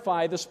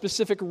clarify the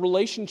specific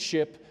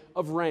relationship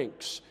of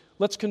ranks.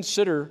 Let's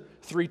consider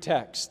 3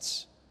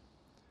 texts.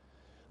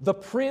 The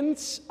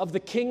prince of the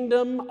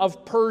kingdom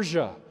of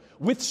Persia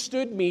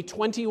withstood me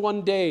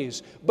 21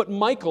 days, but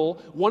Michael,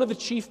 one of the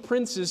chief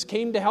princes,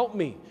 came to help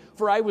me,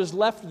 for I was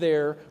left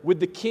there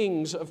with the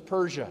kings of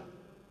Persia.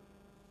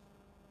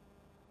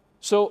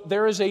 So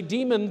there is a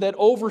demon that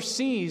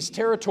oversees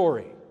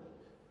territory.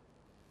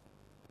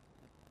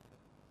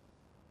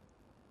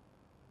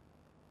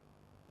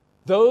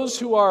 Those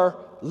who are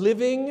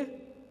living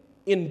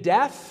in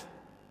death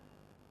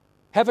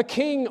have a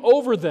king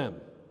over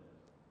them,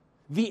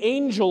 the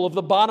angel of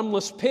the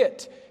bottomless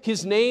pit.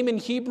 His name in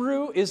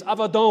Hebrew is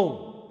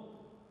Abaddon.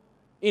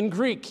 In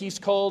Greek, he's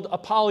called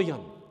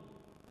Apollyon.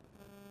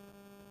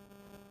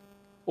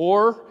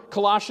 Or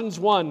Colossians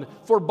 1,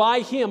 for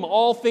by Him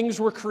all things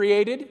were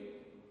created,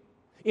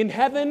 in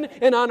heaven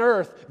and on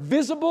earth,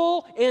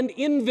 visible and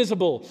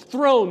invisible,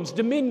 thrones,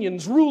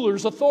 dominions,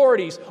 rulers,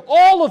 authorities,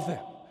 all of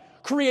them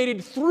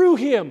created through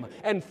Him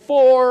and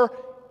for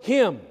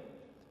Him.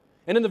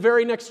 And in the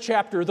very next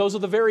chapter, those are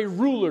the very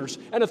rulers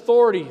and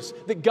authorities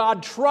that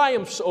God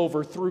triumphs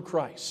over through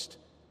Christ.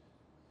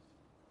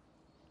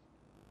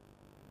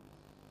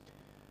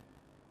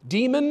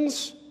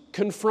 Demons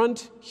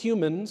confront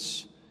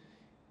humans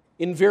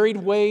in varied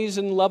ways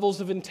and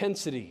levels of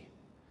intensity.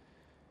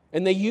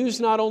 And they use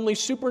not only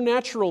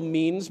supernatural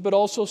means, but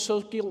also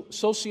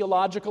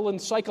sociological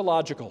and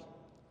psychological.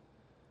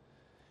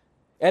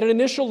 At an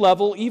initial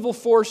level, evil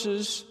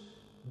forces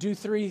do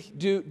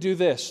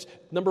this.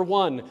 Number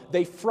 1,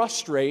 they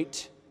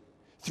frustrate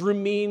through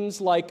means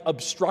like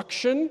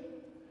obstruction,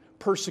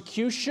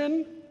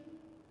 persecution,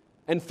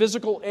 and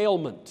physical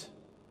ailment.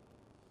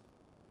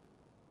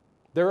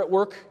 They're at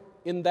work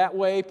in that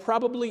way,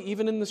 probably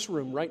even in this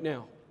room right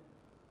now,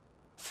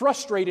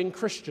 frustrating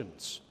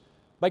Christians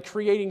by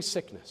creating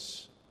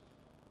sickness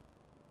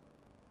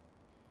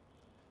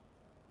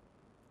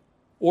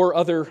or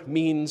other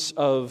means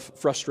of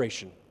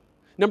frustration.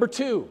 Number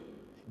 2,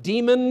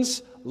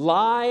 demons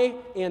lie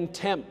and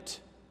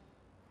tempt,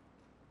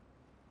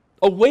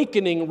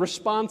 awakening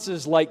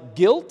responses like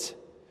guilt,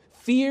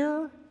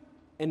 fear,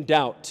 and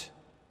doubt.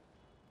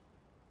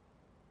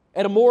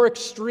 At a more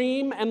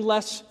extreme and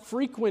less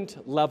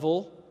frequent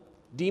level,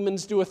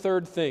 demons do a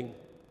third thing.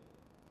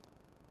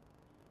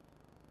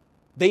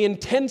 They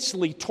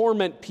intensely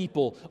torment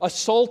people,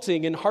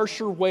 assaulting in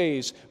harsher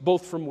ways,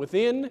 both from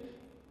within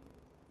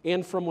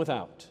and from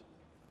without.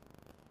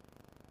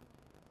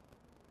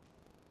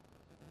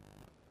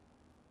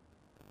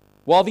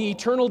 While the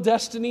eternal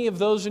destiny of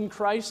those in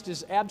Christ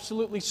is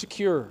absolutely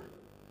secure,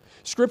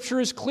 Scripture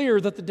is clear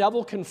that the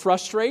devil can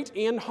frustrate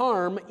and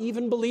harm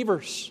even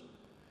believers.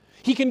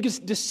 He can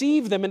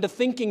deceive them into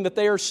thinking that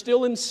they are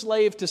still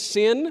enslaved to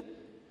sin.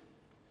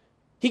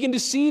 He can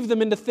deceive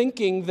them into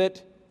thinking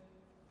that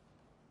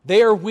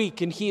they are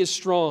weak and he is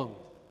strong.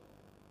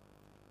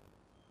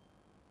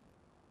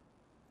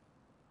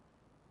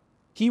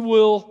 He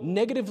will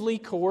negatively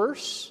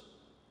coerce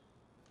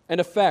and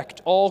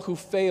affect all who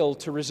fail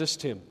to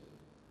resist him.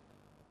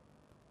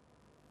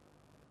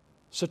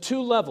 So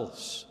 2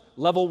 levels.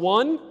 Level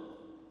 1,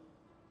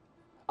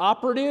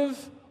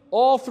 operative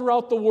all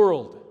throughout the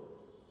world.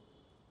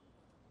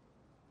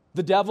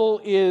 The devil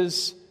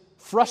is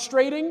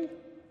frustrating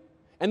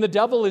and the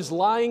devil is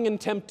lying and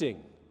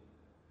tempting.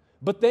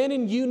 But then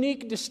in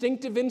unique,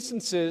 distinctive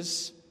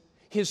instances,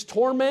 his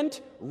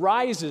torment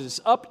rises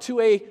up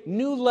to a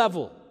new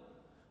level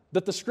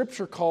that the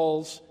Scripture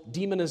calls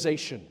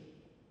demonization.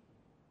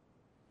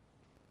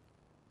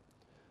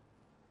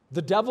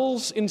 The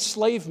devil's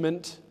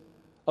enslavement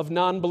of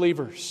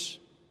non-believers.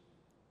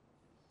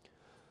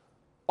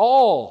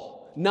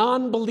 All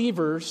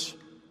non-believers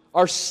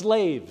are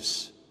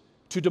slaves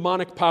to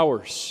demonic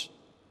powers,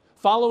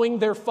 following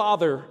their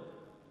father,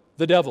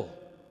 the devil.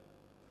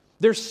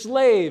 They're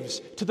slaves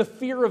to the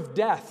fear of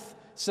death,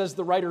 says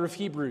the writer of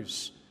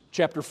Hebrews,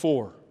 chapter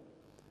 4.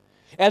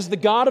 As the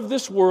god of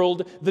this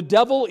world, the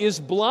devil is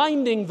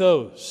blinding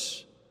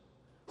those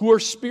who are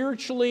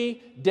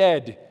spiritually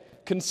dead.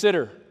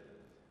 Consider,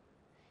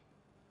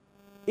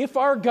 if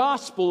our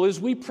gospel, as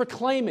we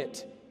proclaim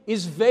it,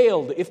 is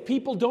veiled, if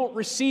people don't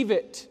receive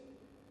it,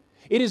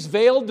 it is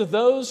veiled to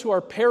those who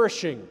are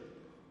perishing.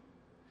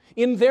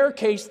 In their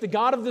case, the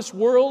god of this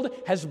world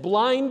has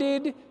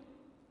blinded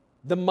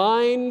the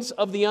minds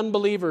of the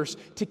unbelievers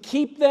to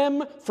keep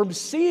them from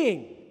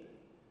seeing.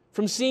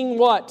 From seeing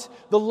what?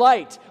 The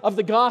light of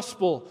the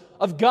gospel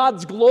of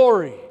God's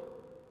glory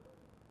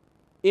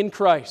in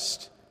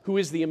Christ, who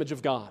is the image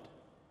of God.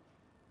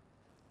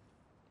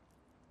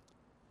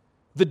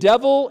 The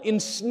devil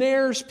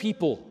ensnares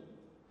people.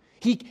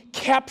 He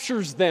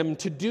captures them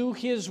to do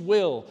his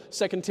will,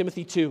 2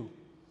 Timothy 2.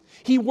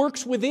 He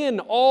works within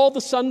all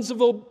the sons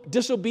of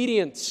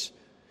disobedience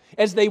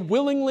as they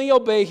willingly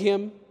obey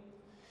him.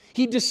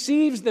 He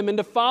deceives them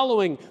into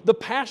following the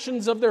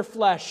passions of their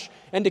flesh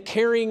and to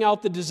carrying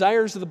out the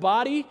desires of the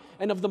body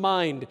and of the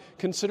mind.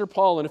 Consider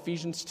Paul in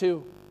Ephesians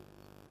 2.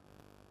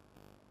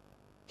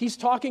 He's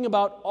talking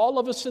about all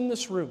of us in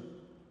this room.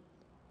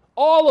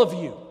 All of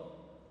you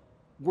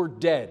were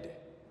dead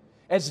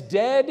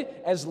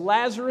as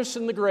Lazarus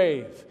in the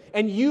grave,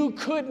 and you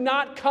could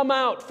not come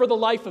out for the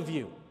life of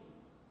you.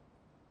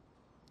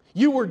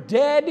 You were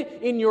dead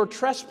in your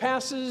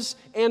trespasses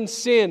and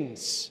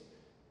sins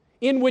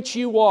in which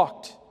you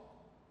walked,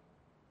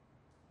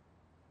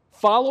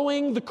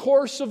 following the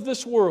course of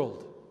this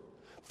world,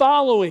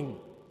 following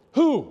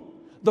who?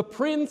 The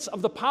prince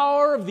of the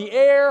power of the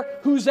air,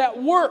 who's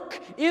at work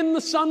in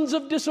the sons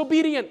of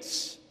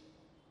disobedience.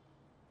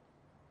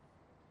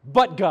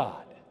 But God.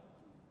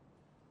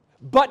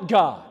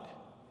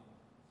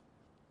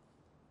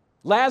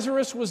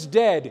 Lazarus was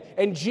dead,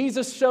 and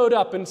Jesus showed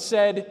up and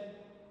said,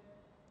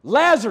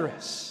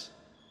 Lazarus,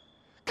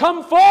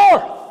 come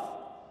forth!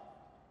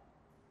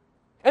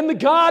 And the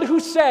God who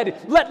said,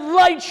 let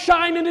light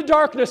shine into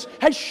darkness,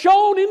 has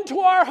shone into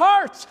our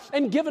hearts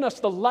and given us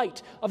the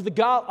light of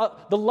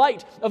the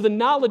light of the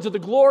knowledge of the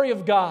glory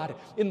of God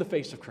in the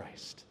face of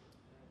Christ.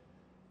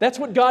 That's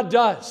what God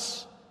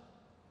does.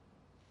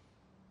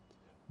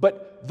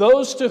 But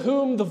those to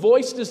whom the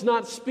voice does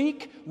not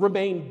speak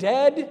remain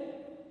dead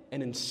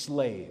and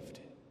enslaved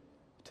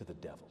to the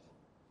devil.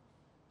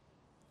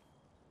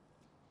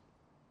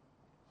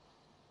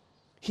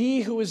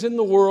 He who is in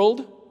the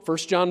world, 1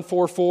 John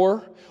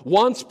 4:4,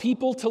 wants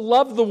people to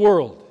love the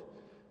world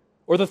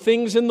or the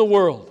things in the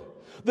world,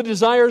 the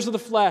desires of the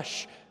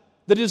flesh,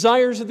 the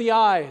desires of the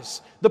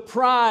eyes, the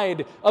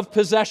pride of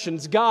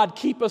possessions. God,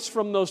 keep us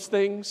from those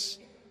things.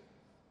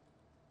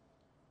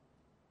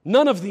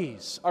 None of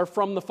these are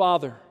from the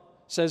Father,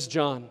 says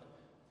John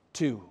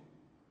 2.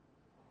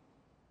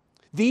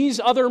 These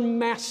other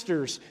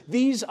masters,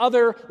 these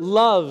other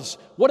loves,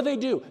 what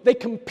do? They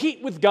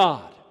compete with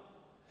God.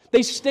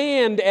 They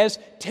stand as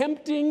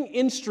tempting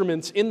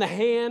instruments in the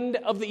hand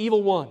of the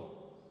evil one.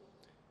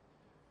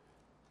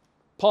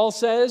 Paul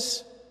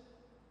says,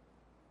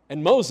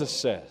 and Moses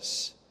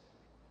says,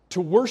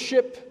 to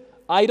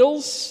worship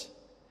idols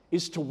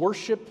is to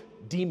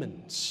worship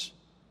demons.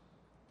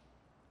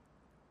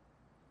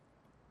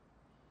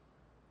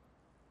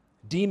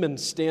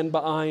 Demons stand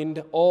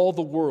behind all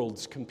the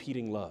world's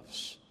competing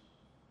loves.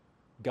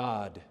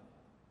 God,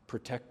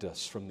 protect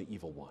us from the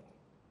evil one.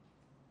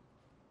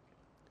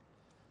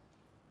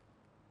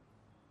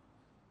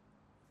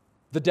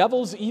 The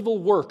devil's evil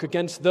work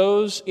against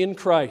those in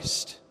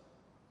Christ.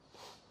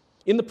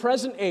 In the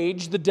present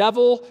age, the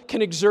devil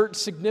can exert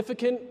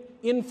significant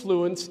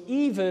influence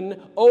even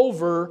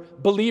over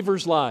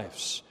believers'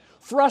 lives,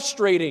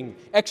 frustrating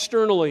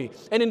externally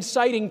and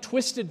inciting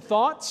twisted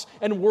thoughts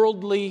and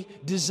worldly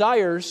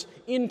desires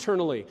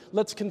internally.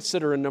 Let's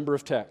consider a number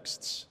of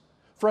texts.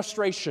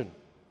 Frustration.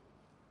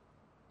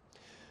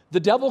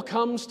 The devil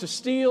comes to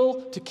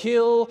steal, to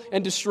kill,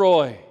 and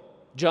destroy.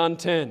 John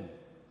 10.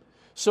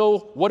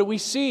 So what do we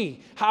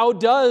see? How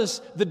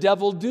does the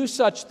devil do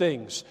such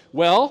things?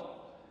 Well,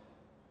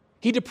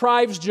 he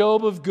deprives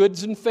Job of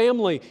goods and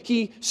family.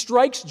 He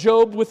strikes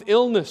Job with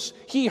illness.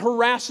 He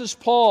harasses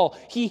Paul.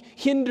 He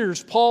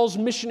hinders Paul's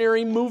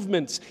missionary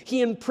movements.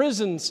 He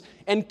imprisons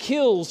and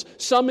kills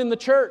some in the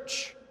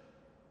church.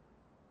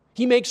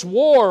 He makes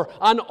war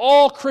on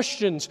all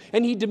Christians,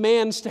 and he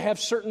demands to have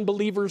certain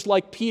believers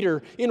like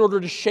Peter in order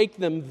to shake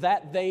them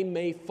that they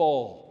may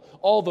fall.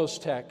 All those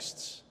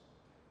texts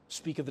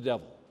speak of the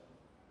devil.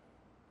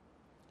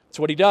 It's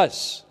what he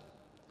does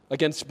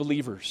against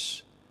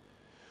believers.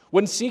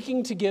 When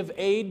seeking to give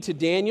aid to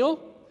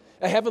Daniel,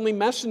 a heavenly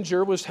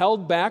messenger was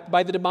held back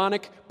by the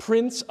demonic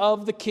prince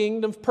of the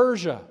kingdom of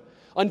Persia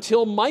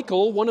until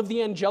Michael, one of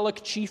the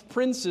angelic chief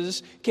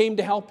princes, came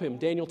to help him,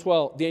 Daniel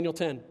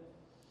 10.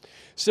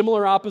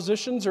 Similar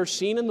oppositions are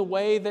seen in the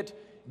way that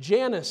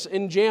Jannes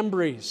and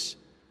Jambres,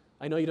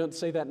 I know you don't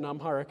say that in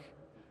Amharic,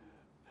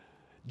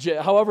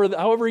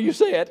 however you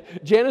say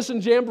it, Jannes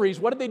and Jambres,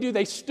 what did they do?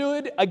 They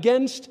stood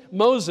against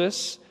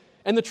Moses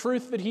and the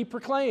truth that he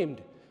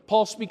proclaimed.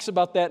 Paul speaks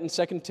about that in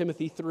 2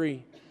 Timothy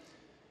 3.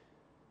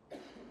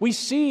 We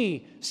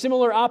see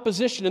similar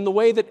opposition in the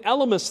way that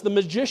Elymas, the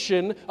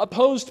magician,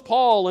 opposed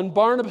Paul and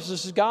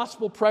Barnabas'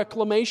 gospel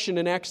proclamation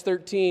in Acts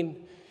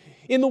 13.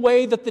 In the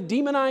way that the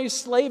demonized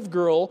slave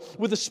girl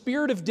with a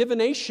spirit of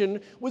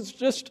divination was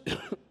just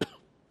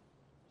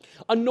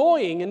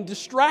annoying and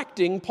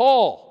distracting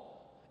Paul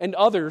and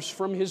others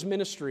from his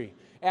ministry.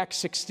 Acts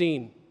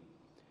 16.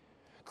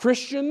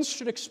 Christians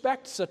should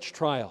expect such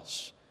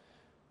trials.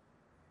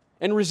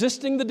 And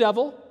resisting the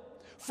devil,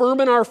 firm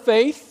in our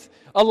faith,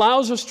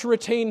 allows us to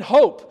retain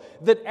hope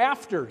that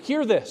after,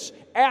 hear this,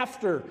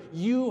 after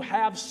you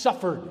have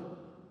suffered.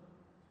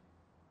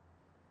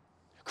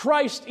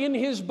 Christ in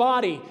his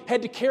body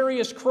had to carry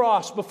his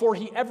cross before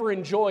he ever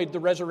enjoyed the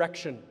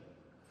resurrection.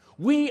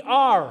 We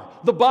are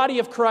the body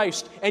of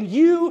Christ, and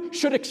you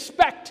should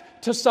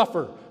expect to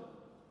suffer,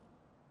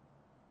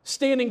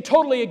 standing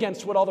totally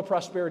against what all the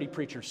prosperity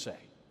preachers say.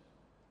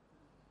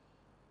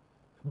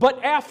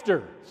 But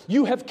after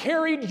you have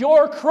carried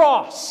your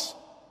cross,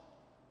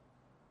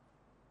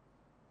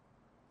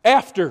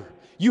 after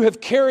you have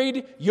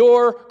carried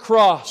your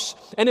cross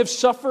and have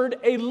suffered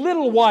a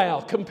little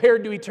while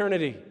compared to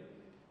eternity,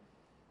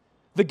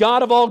 the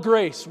God of all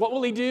grace, what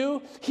will he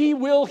do? He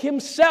will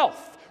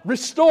himself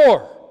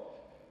restore,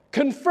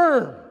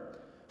 confirm,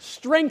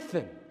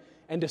 strengthen,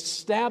 and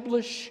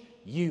establish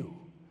you.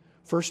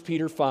 1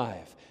 Peter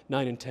 5,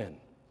 9 and 10.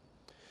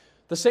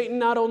 The Satan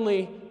not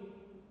only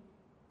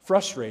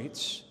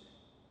frustrates,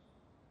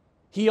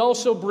 he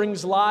also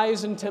brings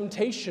lies and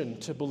temptation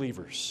to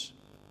believers.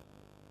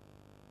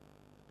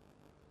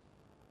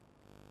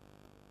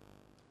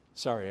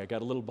 Sorry, I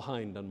got a little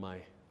behind on my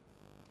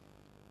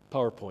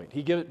PowerPoint.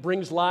 He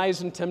brings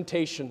lies and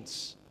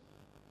temptations.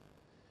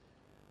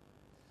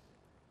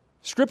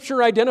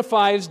 Scripture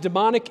identifies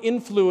demonic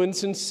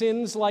influence in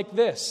sins like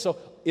this. So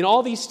in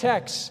all these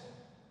texts,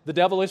 the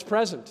devil is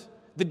present.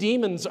 The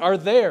demons are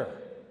there.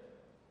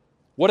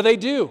 What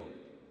do?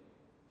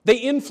 They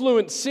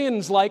influence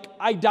sins like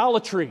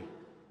idolatry,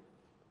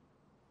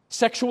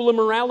 sexual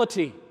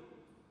immorality,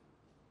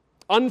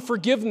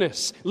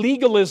 unforgiveness,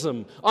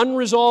 legalism,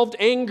 unresolved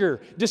anger,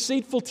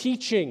 deceitful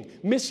teaching,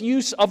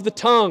 misuse of the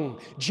tongue,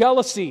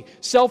 jealousy,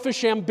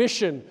 selfish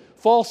ambition,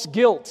 false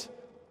guilt.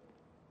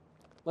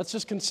 Let's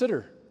just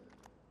consider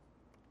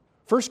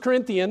 1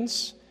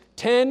 Corinthians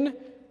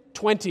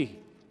 10:20.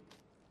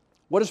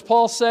 What does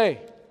Paul say?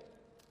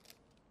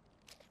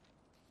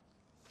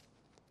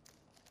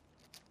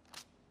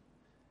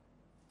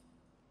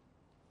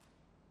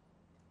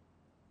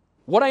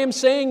 What I am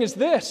saying is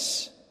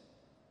this: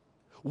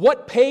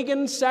 what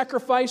pagans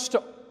sacrifice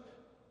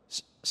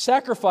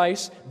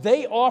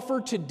they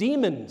offer to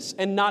demons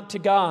and not to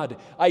God.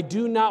 I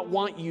do not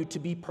want you to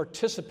be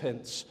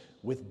participants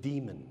with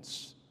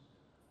demons.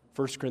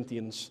 1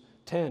 Corinthians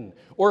 10.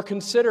 Or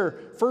consider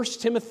 1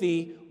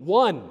 Timothy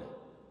 1.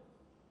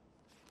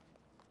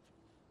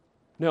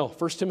 No,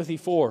 1 Timothy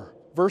 4,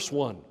 verse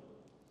 1.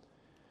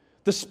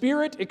 The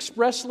Spirit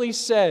expressly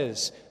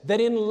says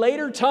that in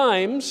later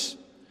times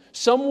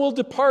some will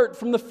depart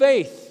from the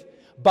faith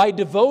by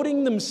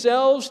devoting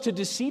themselves to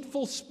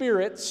deceitful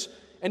spirits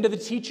and to the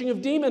teaching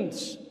of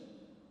demons.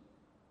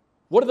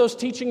 What do those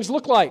teachings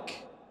look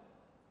like?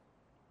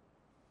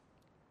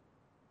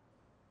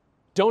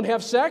 Don't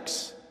have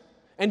sex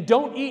and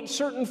don't eat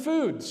certain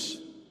foods.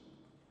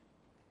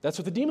 That's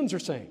what the demons are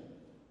saying.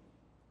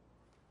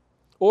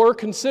 Or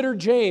consider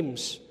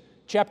James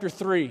chapter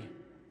 3,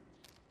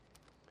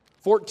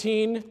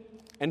 14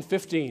 and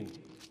 15.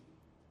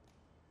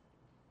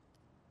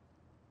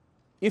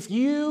 If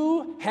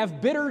you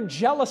have bitter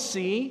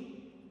jealousy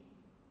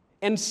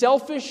and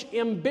selfish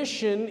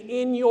ambition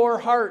in your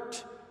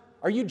heart,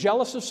 are you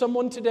jealous of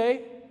someone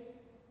today?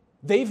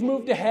 They've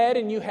moved ahead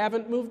and you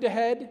haven't moved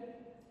ahead?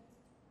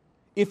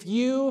 If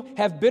you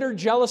have bitter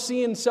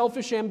jealousy and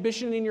selfish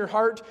ambition in your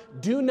heart,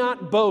 do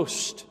not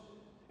boast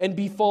and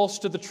be false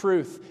to the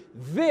truth.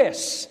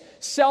 This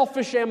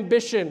selfish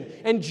ambition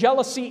and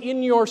jealousy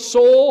in your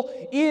soul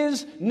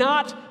is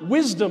not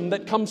wisdom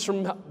that comes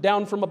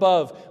down from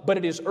above, but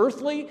it is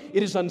earthly,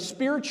 it is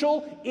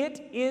unspiritual,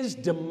 it is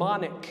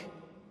demonic.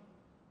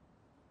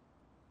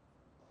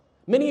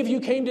 Many of you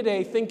came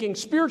today thinking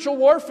spiritual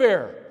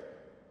warfare.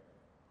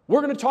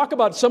 We're going to talk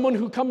about someone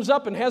who comes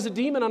up and has a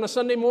demon on a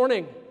Sunday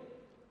morning.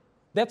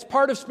 That's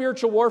part of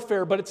spiritual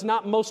warfare, but it's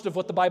not most of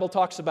what the Bible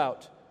talks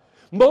about.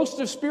 Most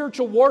of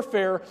spiritual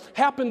warfare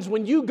happens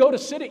when you go to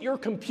sit at your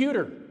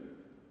computer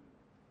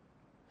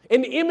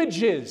and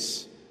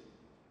images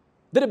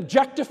that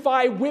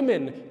objectify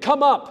women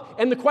come up,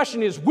 and the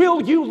question is,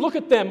 will you look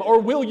at them or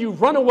will you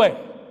run away?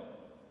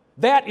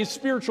 That is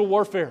spiritual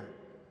warfare.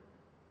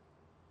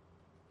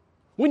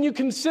 When you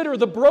consider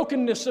the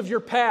brokenness of your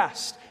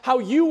past, how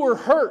you were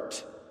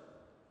hurt,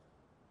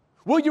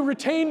 will you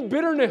retain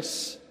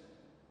bitterness?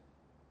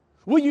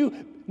 Will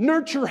you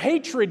nurture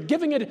hatred,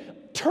 giving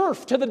it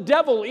turf to the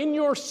devil in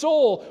your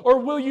soul? Or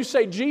will you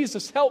say,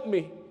 Jesus, help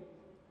me?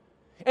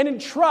 And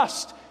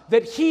entrust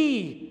that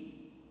He,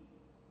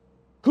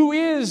 who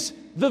is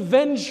the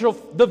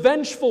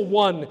vengeful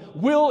one,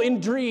 will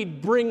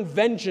indeed bring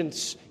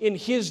vengeance in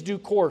His due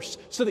course,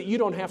 so that you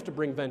don't have to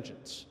bring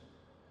vengeance.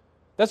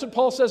 That's what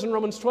Paul says in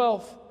Romans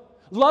 12.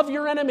 Love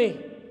your enemy.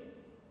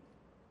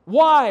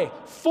 Why?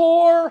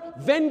 For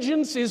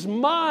vengeance is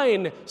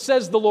mine,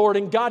 says the Lord,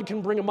 and God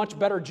can bring a much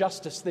better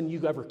justice than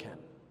you ever can.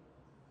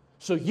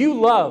 So you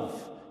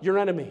love your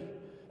enemy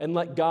and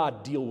let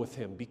God deal with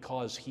him,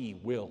 because He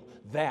will.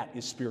 That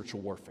is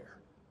spiritual warfare.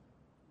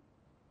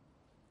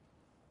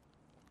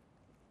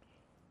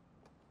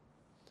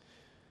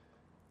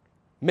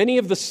 Many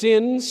of the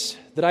sins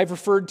that I've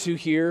referred to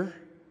here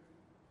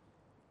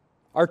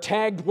are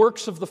tagged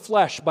works of the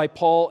flesh by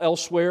Paul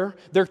elsewhere.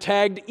 They're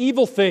tagged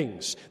evil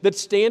things that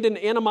stand in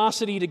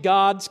animosity to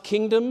God's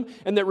kingdom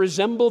and that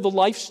resemble the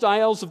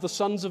lifestyles of the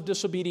sons of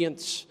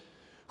disobedience,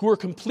 who are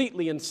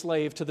completely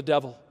enslaved to the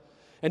devil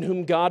and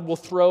whom God will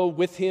throw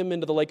with him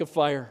into the lake of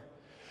fire.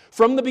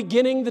 From the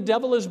beginning, the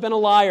devil has been a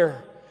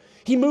liar.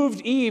 He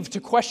moved Eve to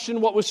question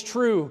what was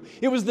true.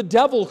 It was the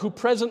devil who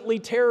presently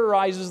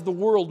terrorizes the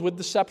world with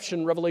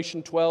deception,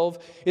 Revelation 12.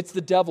 It's the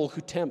devil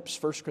who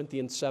tempts, 1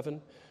 Corinthians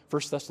 7.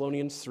 1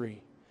 Thessalonians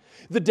 3.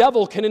 The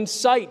devil can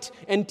incite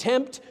and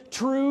tempt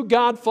true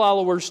God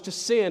followers to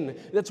sin.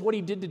 That's what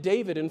he did to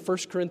David in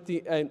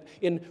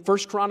 1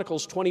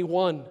 Chronicles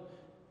 21.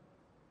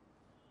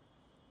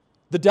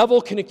 The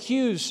devil can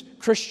accuse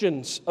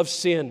Christians of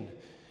sin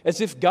as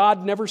if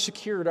God never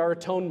secured our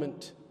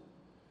atonement.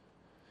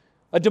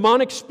 A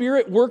demonic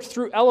spirit worked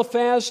through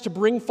Eliphaz to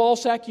bring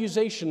false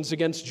accusations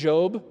against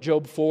Job,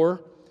 Job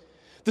 4.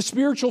 The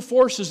spiritual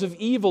forces of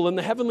evil in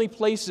the heavenly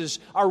places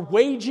are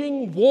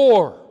waging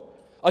war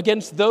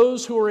against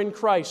those who are in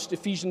Christ,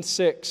 Ephesians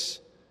 6.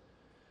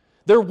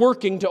 They're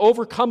working to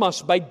overcome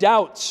us by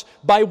doubts,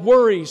 by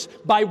worries,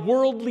 by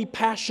worldly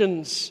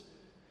passions,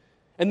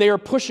 and they are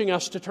pushing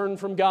us to turn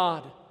from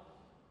God.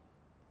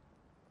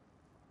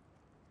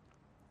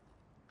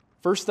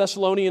 1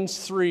 Thessalonians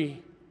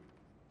 3,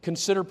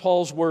 consider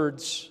Paul's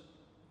words.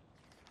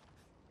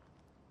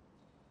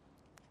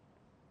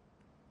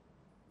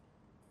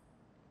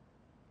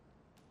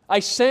 I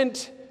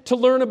sent to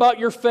learn about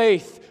your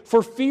faith,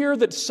 for fear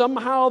that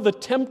somehow the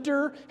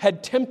tempter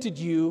had tempted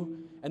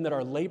you and that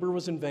our labor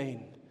was in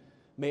vain.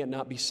 May it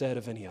not be said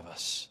of any of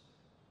us.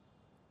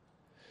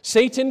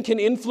 Satan can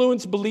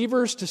influence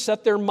believers to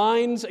set their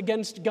minds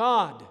against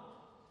God.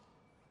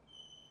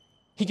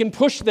 He can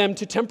push them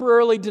to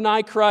temporarily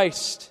deny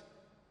Christ.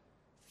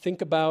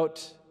 Think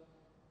about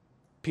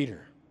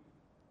Peter.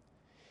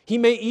 He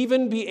may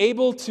even be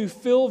able to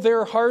fill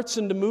their hearts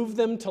and to move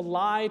them to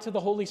lie to the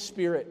Holy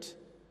Spirit.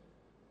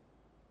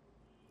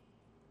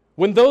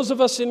 When those of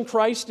us in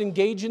Christ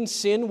engage in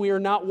sin, we are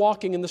not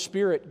walking in the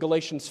Spirit,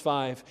 Galatians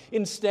 5.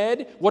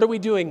 Instead, what are we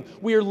doing?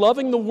 We are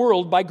loving the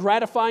world by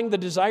gratifying the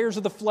desires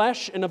of the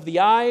flesh and of the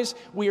eyes.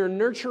 We are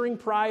nurturing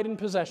pride and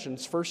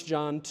possessions, 1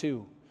 John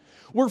 2.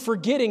 We're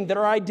forgetting that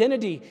our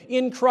identity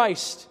in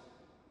Christ,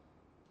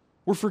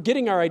 we're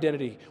forgetting our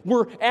identity.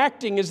 We're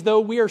acting as though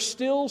we are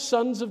still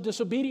sons of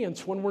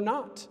disobedience when we're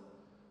not.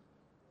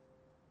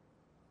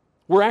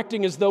 We're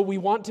acting as though we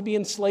want to be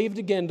enslaved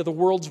again to the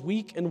world's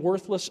weak and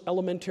worthless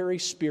elementary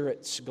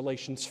spirits,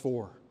 Galatians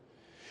 4.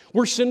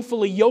 We're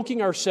sinfully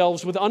yoking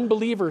ourselves with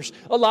unbelievers,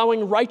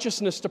 allowing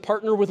righteousness to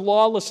partner with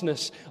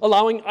lawlessness,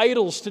 allowing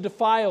idols to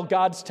defile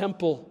God's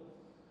temple.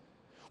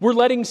 We're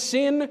letting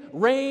sin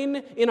reign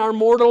in our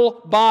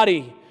mortal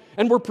body,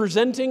 and we're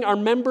presenting our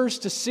members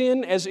to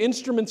sin as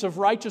instruments of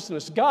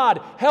righteousness. God,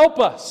 help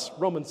us,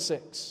 Romans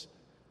 6.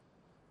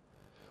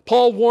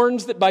 Paul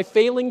warns that by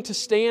failing to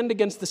stand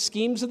against the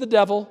schemes of the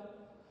devil,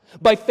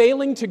 by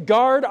failing to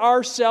guard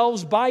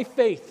ourselves by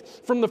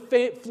faith from the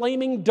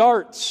flaming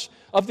darts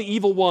of the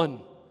evil one,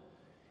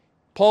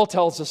 Paul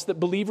tells us that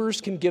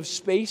believers can give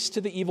space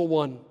to the evil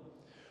one,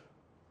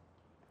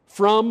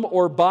 from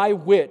or by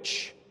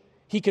which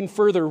he can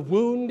further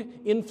wound,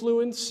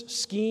 influence,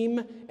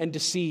 scheme, and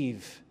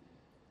deceive.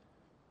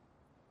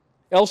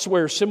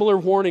 Elsewhere, similar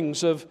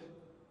warnings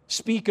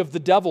speak of the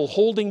devil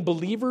holding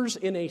believers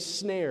in a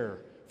snare,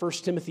 1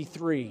 Timothy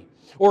 3,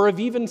 or of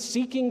even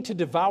seeking to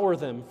devour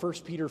them, 1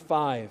 Peter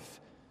 5.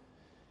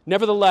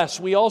 Nevertheless,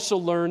 we also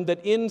learn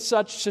that in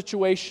such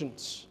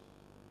situations,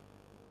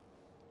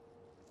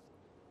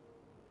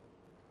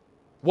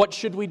 what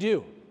should we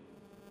do?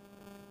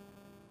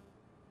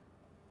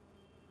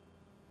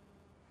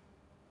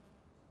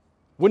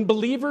 When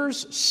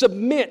believers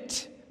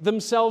submit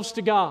themselves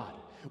to God,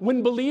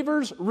 when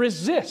believers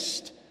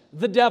resist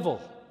the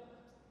devil,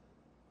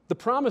 the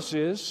promise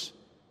is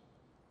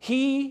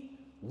he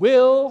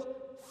will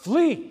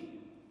flee,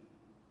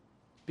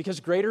 because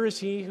greater is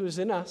he who is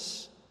in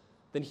us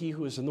than he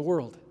who is in the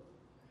world.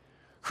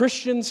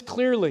 Christians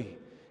clearly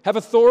have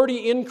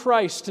authority in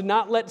Christ to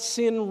not let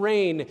sin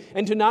reign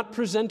and to not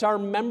present our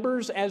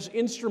members as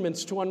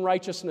instruments to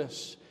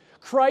unrighteousness.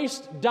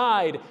 Christ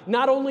died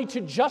not only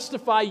to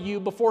justify you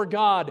before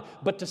God,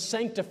 but to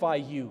sanctify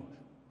you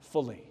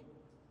fully.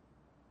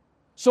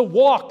 So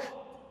walk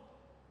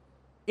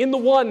in the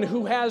one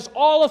who has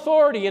all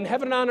authority in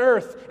heaven and on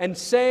earth and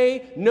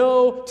say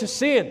no to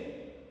sin.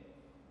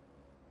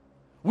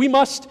 We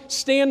must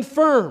stand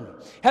firm,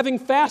 having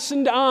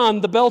fastened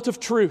on the belt of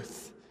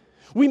truth.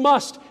 We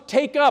must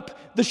take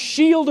up the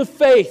shield of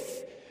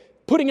faith,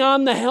 putting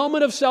on the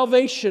helmet of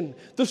salvation,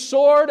 the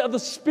sword of the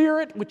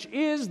Spirit, which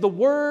is the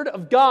Word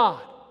of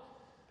God.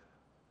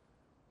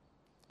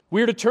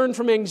 We are to turn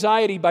from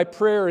anxiety by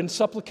prayer and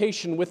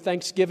supplication with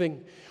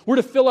thanksgiving. We're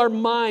to fill our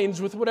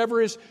minds with whatever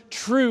is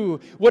true,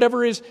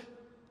 whatever is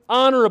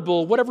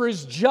honorable, whatever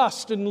is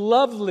just and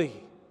lovely,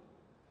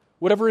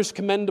 whatever is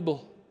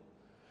commendable.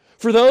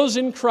 For those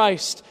in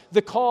Christ,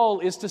 the call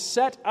is to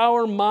set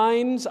our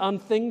minds on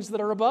things that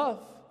are above,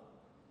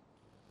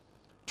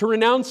 to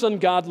renounce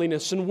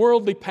ungodliness and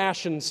worldly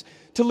passions,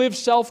 to live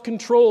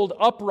self-controlled,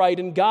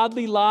 upright, and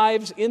godly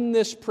lives in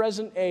this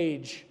present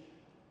age,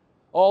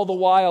 all the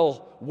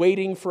while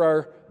waiting for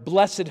our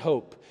blessed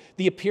hope,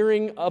 the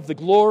appearing of the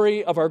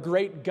glory of our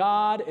great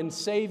God and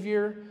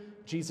Savior,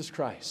 Jesus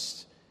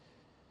Christ.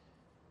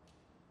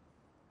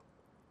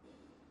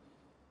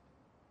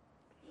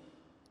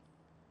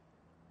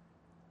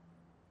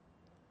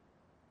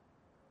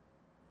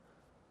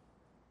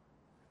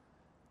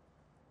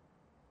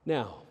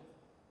 Now,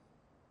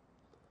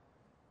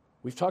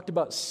 we've talked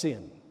about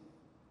sin.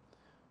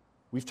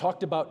 We've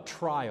talked about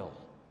trial.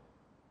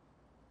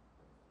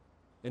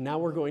 And now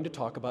we're going to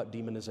talk about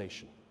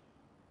demonization.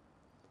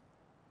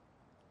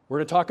 We're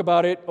going to talk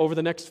about it over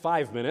the next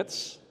 5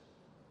 minutes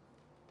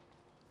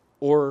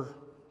or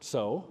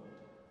so,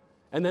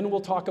 and then we'll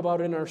talk about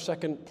it in our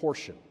second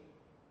portion.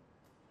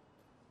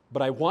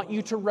 But I want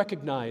you to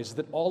recognize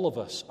that all of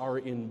us are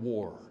in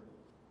war.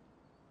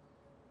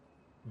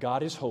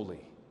 God is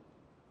holy.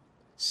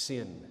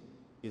 Sin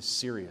is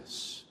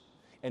serious.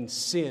 And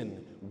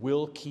sin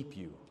will keep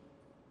you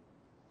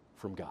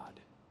from God.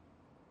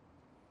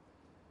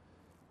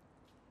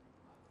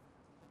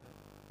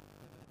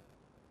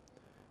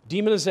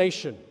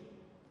 Demonization,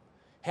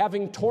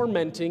 having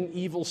tormenting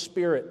evil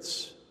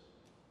spirits.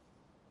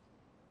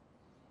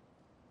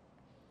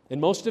 And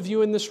most of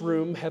you in this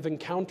room have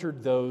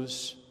encountered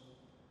those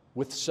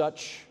with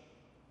such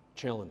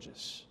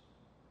challenges.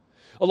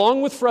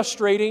 Along with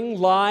frustrating,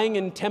 lying,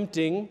 and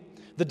tempting,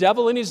 the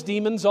devil and his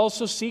demons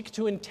also seek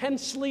to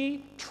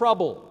intensely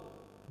trouble,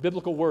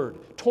 biblical word,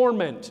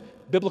 torment,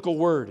 biblical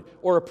word,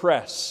 or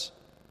oppress.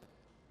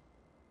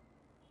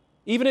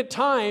 Even at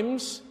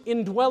times,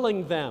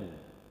 indwelling them.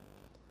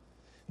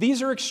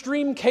 These are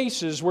extreme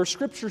cases where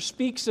Scripture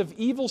speaks of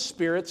evil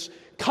spirits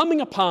coming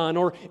upon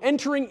or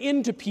entering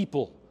into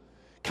people,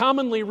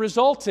 commonly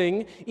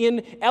resulting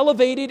in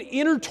elevated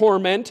inner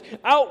torment,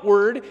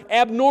 outward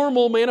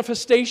abnormal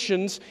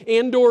manifestations,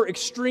 and/or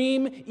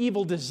extreme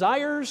evil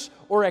desires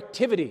or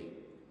activity.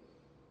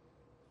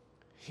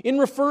 In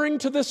referring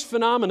to this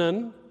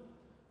phenomenon,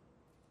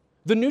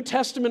 the New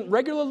Testament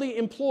regularly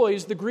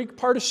employs the Greek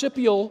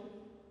participial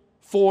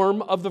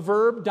form of the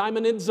verb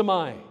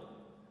daimonizomai,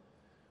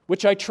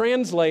 which I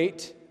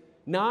translate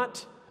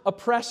not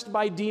oppressed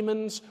by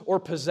demons or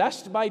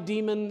possessed by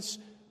demons,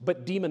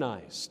 but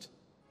demonized.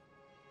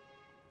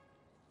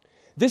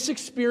 This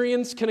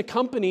experience can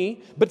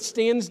accompany, but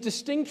stands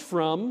distinct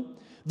from,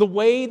 the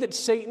way that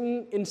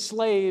Satan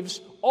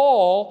enslaves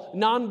all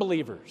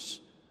non-believers.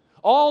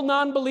 All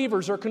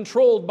non-believers are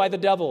controlled by the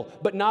devil,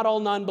 but not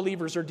all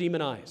non-believers are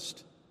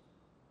demonized.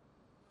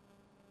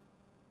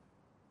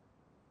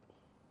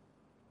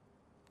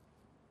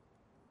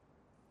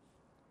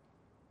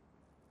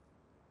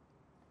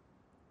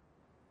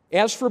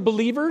 As for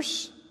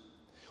believers,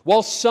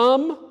 while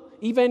some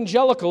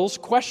evangelicals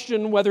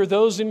question whether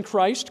those in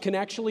Christ can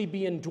actually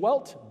be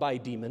indwelt by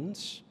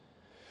demons,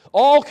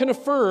 all can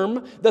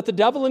affirm that the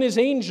devil and his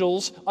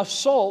angels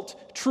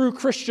assault true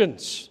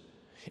Christians.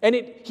 And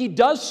he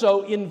does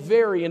so in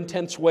very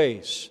intense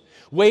ways.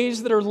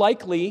 Ways that are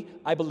likely,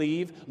 I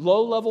believe,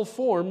 low-level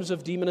forms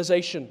of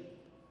demonization.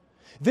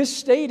 This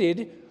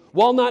stated,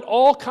 while not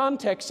all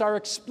contexts are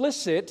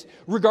explicit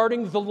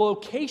regarding the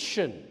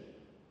location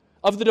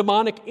of the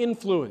demonic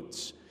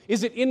influence.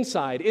 Is it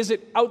inside? Is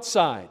it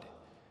outside?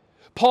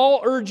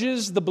 Paul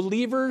urges the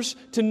believers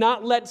to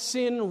not let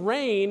sin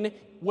reign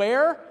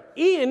where?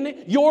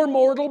 In your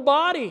mortal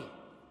body.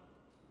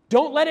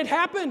 Don't let it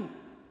happen.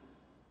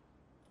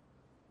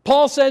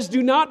 Paul says,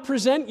 do not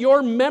present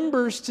your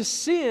members to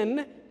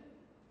sin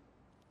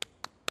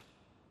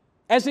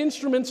as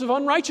instruments of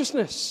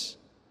unrighteousness.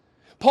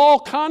 Paul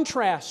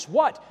contrasts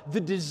what?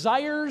 The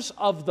desires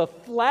of the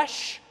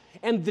flesh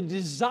and the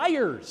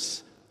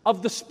desires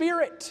of the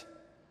Spirit.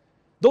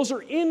 Those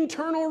are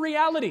internal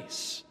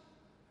realities.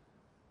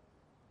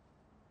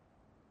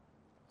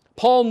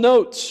 Paul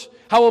notes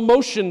how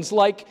emotions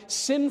like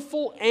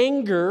sinful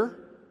anger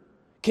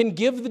can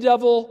give the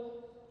devil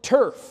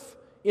turf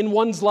in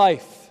one's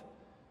life.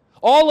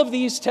 All of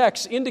these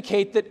texts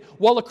indicate that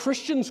while a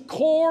Christian's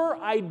core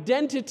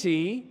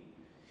identity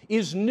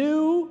is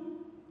new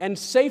and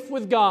safe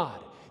with God,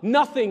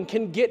 nothing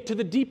can get to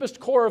the deepest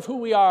core of who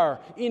we are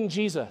in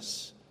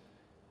Jesus.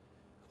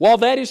 While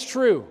that is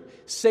true,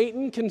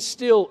 Satan can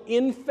still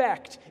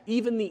infect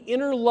even the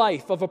inner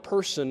life of a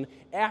person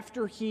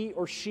after he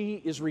or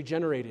she is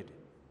regenerated.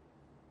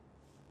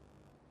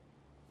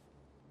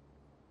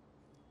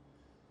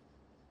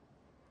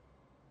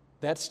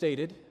 That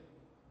stated,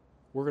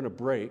 we're going to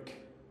break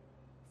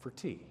for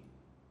tea.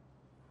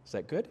 Is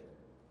that good?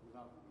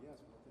 Yes,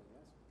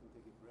 we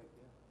can take a break,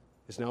 yeah.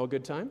 Is now a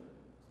good time?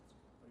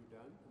 Are you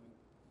done?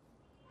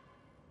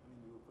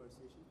 Your first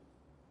session?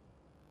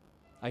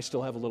 I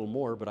still have a little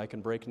more, but I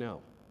can break now.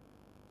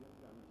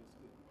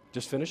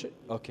 Just finish it?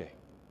 Okay.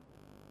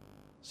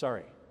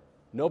 Sorry.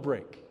 No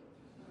break.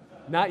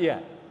 Not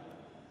yet.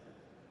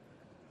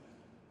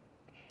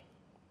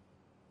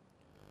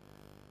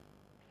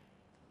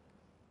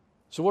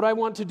 So what I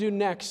want to do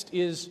next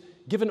is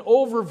give an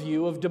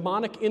overview of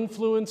demonic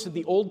influence in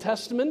the Old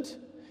Testament,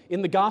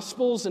 in the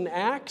Gospels and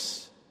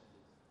Acts.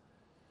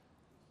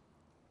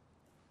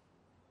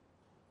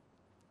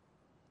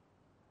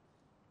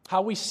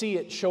 How we see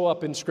it show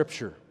up in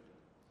Scripture.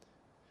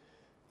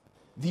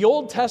 The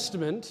Old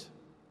Testament,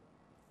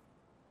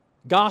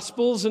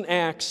 Gospels and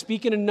Acts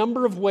speak in a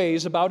number of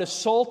ways about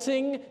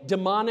assaulting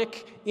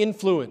demonic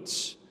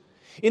influence.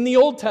 In the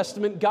Old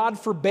Testament, God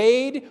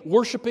forbade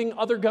worshiping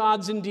other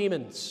gods and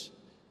demons.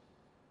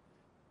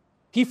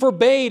 He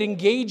forbade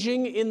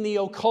engaging in the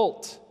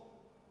occult.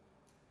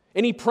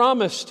 And He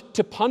promised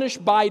to punish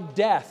by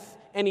death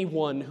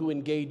anyone who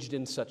engaged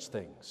in such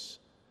things.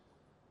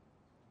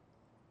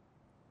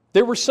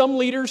 There were some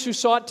leaders who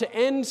sought to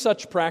end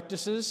such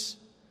practices,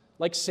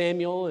 like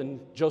Samuel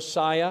and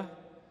Josiah.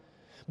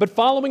 But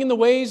following in the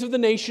ways of the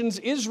nations,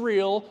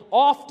 Israel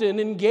often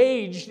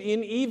engaged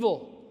in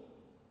evil.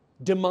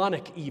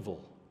 Demonic evil.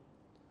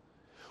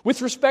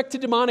 With respect to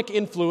demonic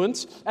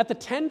influence, at the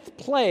 10th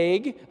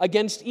plague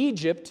against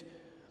Egypt,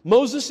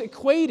 Moses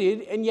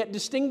equated and yet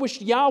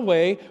distinguished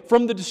Yahweh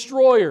from the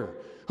destroyer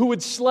who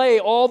would slay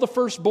all the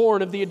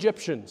firstborn of the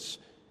Egyptians.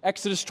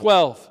 Exodus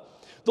 12.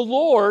 The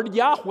Lord,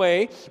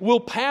 Yahweh, will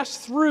pass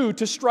through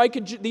to strike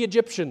the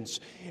Egyptians,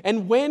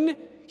 and when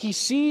He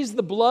sees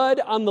the blood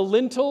on the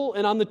lintel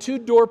and on the 2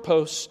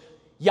 doorposts,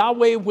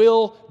 Yahweh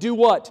will do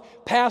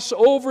what? Pass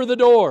over the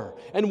door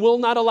and will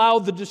not allow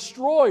the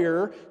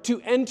destroyer to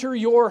enter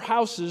your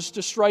houses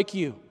to strike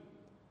you.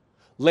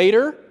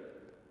 Later,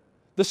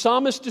 the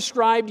psalmist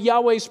described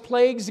Yahweh's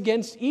plagues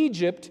against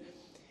Egypt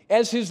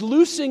as His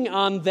loosing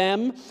on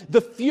them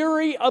the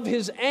fury of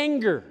His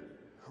anger,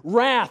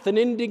 wrath and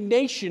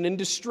indignation and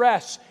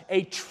distress,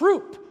 a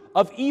troop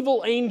of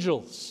evil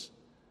angels.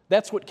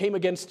 That's what came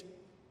against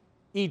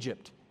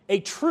Egypt. A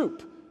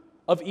troop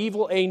of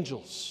evil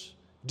angels.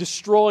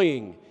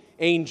 Destroying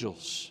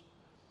angels.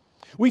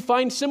 We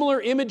find similar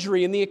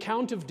imagery in the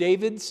account of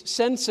David's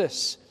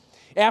census,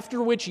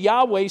 after which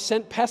Yahweh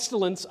sent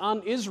pestilence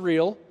on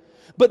Israel.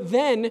 But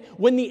then,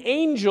 when the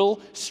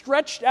angel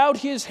stretched out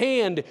his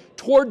hand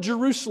toward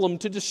Jerusalem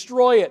to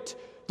destroy it,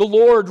 the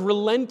Lord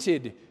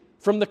relented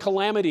from the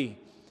calamity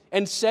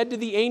and said to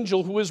the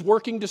angel who was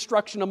working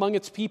destruction among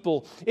its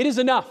people, "It is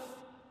enough.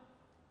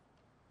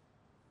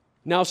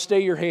 Now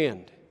stay your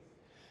hand."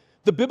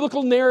 The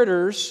biblical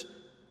narrators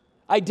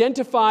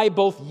identify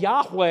both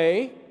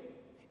Yahweh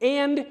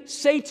and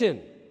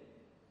Satan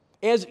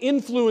as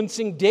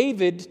influencing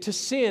David to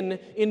sin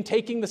in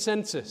taking the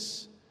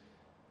census.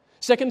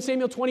 2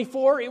 Samuel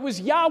 24, it was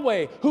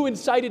Yahweh who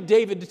incited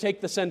David to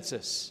take the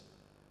census.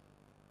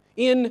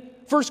 In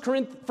 1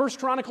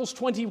 Chronicles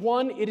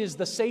 21, it is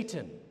the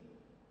Satan,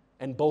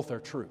 and both are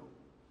true.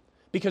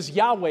 Because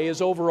Yahweh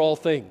is over all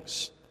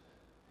things,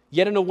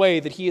 yet in a way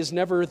that He is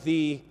never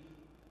the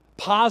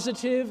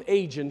positive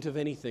agent of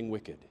anything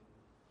wicked.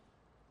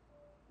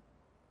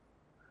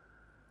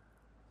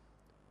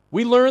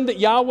 We learn that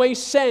Yahweh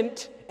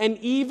sent an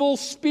evil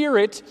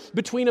spirit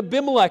between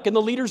Abimelech and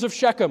the leaders of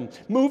Shechem,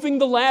 moving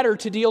the latter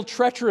to deal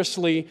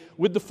treacherously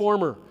with the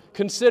former.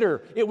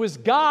 Consider, it was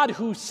God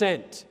who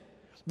sent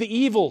the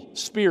evil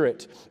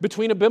spirit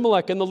between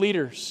Abimelech and the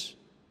leaders.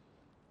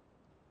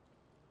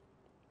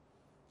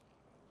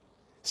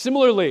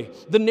 Similarly,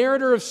 the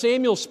narrator of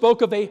Samuel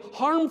spoke of a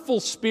harmful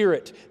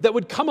spirit that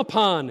would come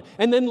upon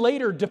and then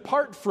later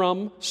depart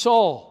from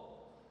Saul.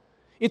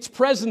 Its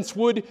presence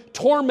would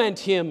torment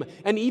him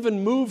and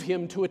even move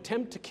him to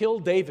attempt to kill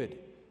David.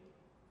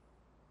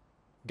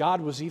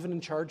 God was even in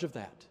charge of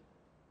that.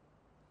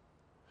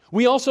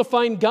 We also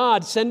find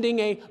God sending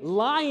a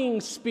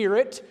lying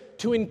spirit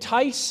to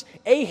entice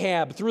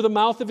Ahab through the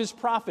mouth of his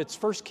prophets,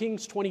 1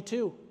 Kings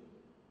 22.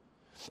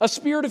 A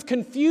spirit of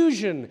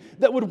confusion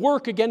that would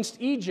work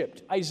against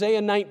Egypt,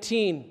 Isaiah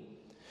 19.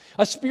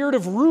 A spirit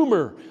of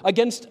rumor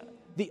against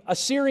the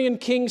Assyrian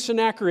king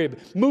Sennacherib,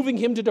 moving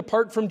him to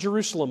depart from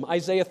Jerusalem,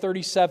 Isaiah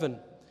 37.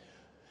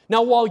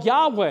 Now, while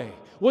Yahweh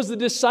was the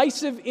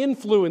decisive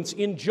influence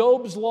in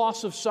Job's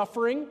loss of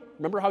suffering?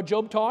 Remember how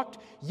Job talked?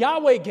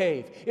 Yahweh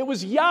gave. It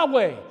was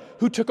Yahweh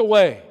who took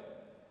away.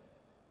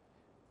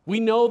 We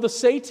know the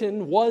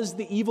Satan was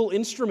the evil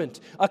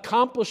instrument,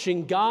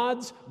 accomplishing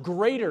God's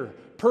greater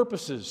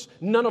purposes,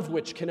 none of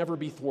which can ever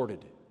be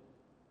thwarted.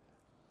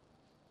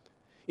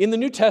 In the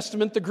New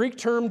Testament, the Greek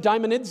term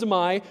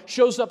daimonizomai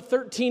shows up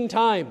 13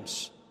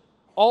 times,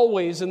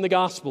 always in the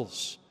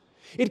Gospels.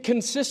 It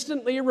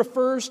consistently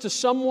refers to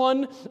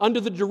someone under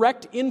the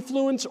direct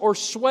influence or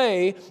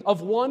sway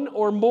of one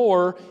or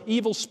more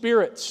evil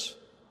spirits.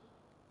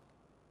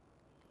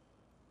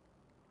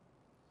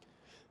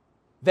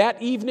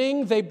 That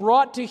evening, they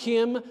brought to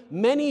him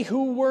many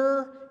who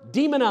were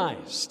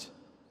demonized.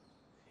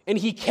 And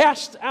he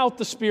cast out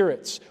the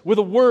spirits with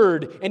a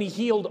word, and he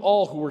healed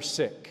all who were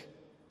sick.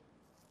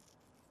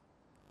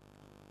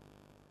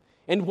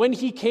 And when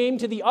he came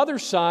to the other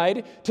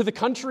side, to the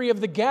country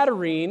of the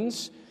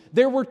Gadarenes,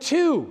 there were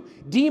 2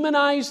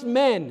 demonized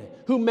men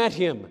who met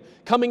him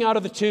coming out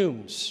of the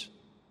tombs.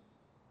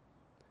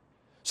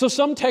 So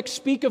some texts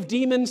speak of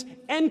demons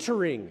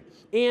entering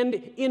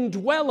and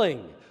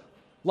indwelling,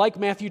 like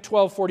Matthew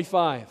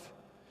 12:45.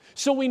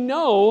 So we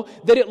know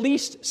that at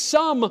least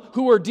some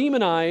who are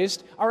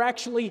demonized are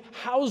actually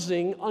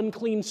housing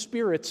unclean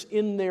spirits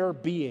in their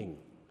being.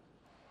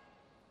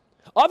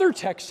 Other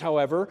texts,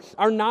 however,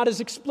 are not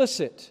as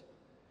explicit.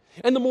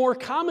 And the more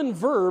common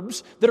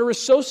verbs that are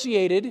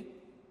associated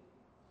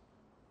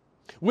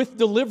with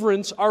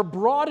deliverance are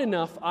broad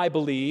enough, I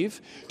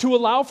believe, to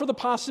allow for the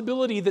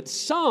possibility that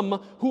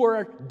some who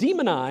are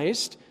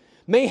demonized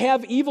may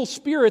have evil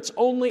spirits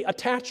only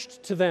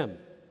attached to them,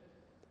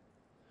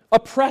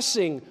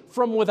 oppressing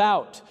from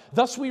without.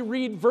 Thus we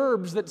read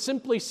verbs that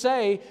simply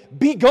say,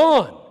 be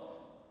gone,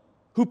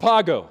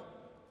 hupago.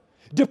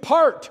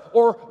 Depart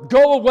or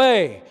go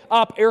away,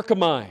 ap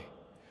erkamai.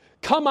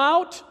 Come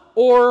out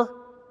or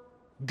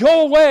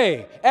go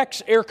away,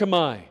 ex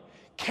erkamai.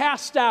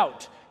 Cast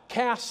out,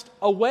 cast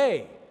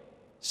away.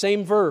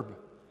 Same verb,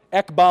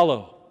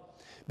 ekbalo.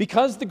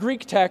 Because the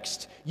Greek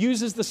text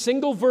uses the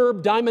single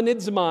verb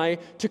daimonizomai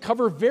to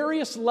cover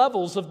various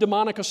levels of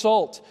demonic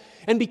assault,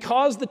 and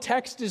because the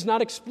text is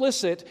not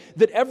explicit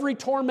that every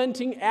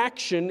tormenting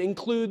action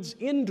includes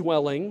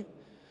indwelling,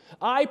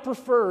 I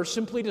prefer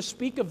simply to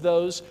speak of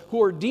those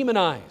who are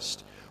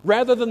demonized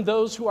rather than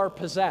those who are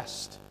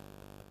possessed.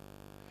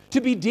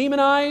 To be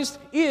demonized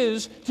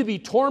is to be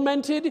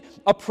tormented,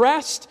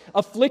 oppressed,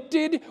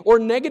 afflicted, or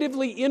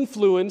negatively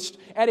influenced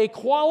at a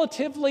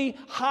qualitatively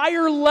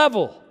higher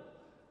level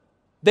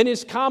than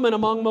is common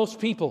among most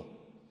people.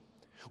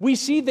 We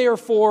see,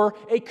 therefore,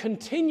 a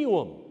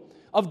continuum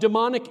of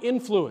demonic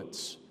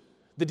influence.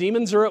 The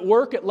demons are at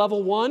work at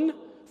level 1,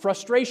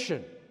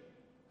 frustration,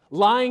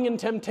 lying and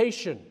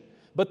temptation,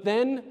 but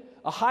then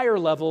a higher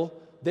level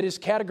that is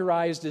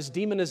categorized as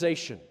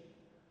demonization.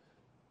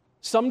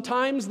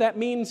 Sometimes that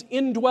means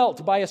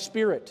indwelt by a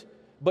spirit,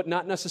 but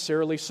not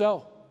necessarily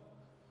so.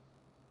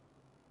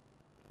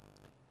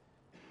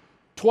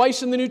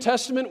 Twice in the New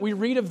Testament, we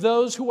read of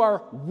those who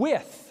are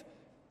with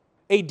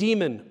a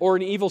demon or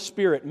an evil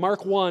spirit,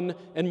 Mark 1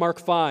 and Mark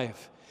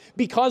 5.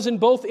 Because in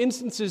both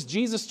instances,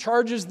 Jesus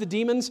charges the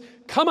demons,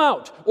 come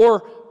out,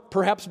 or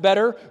perhaps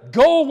better,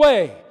 go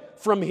away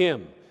from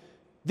him,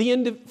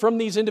 from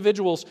these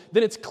individuals,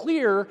 then it's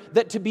clear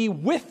that to be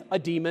with a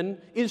demon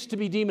is to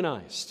be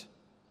demonized.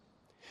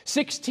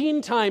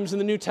 16 times in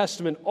the New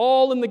Testament,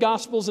 all in the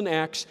Gospels and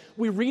Acts,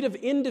 we read of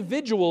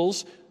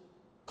individuals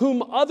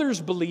whom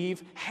others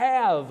believe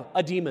have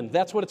a demon.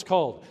 That's what it's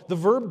called. The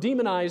verb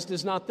demonized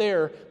is not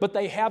there, but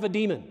they have a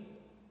demon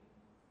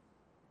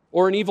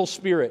or an evil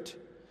spirit.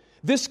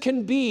 This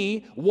can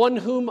be one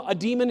whom a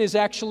demon is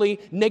actually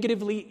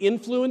negatively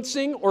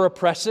influencing or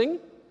oppressing,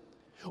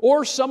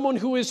 or someone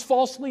who is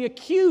falsely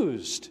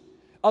accused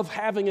of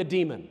having a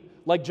demon,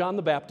 like John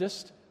the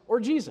Baptist or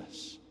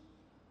Jesus.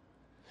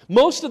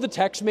 Most of the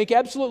texts make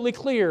absolutely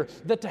clear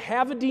that to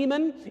have a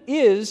demon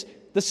is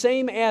the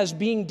same as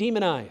being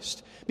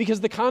demonized,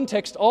 because the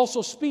context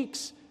also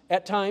speaks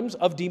at times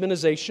of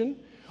demonization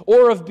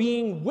or of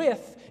being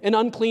with an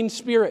unclean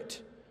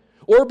spirit,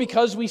 or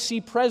because we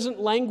see present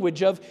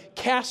language of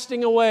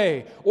casting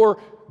away or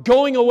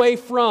going away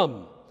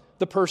from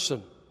the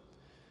person.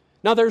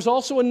 Now, there's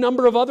also a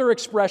number of other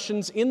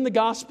expressions in the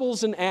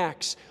Gospels and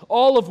Acts,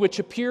 all of which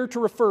appear to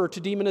refer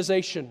to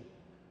demonization.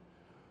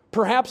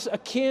 Perhaps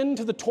akin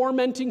to the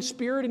tormenting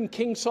spirit in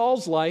King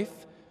Saul's life,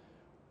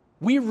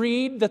 we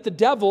read that the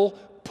devil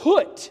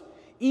put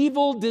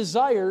evil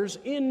desires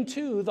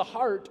into the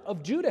heart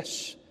of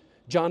Judas,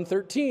 John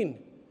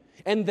 13.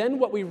 And then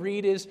what we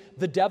read is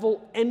the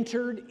devil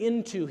entered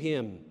into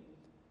him,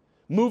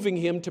 moving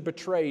him to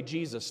betray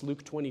Jesus,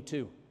 Luke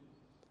 22.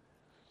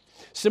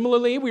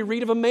 Similarly, we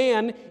read of a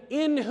man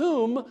in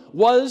whom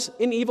was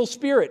an evil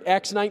spirit,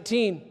 Acts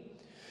 19.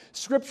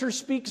 Scripture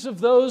speaks of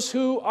those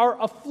who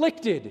are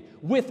afflicted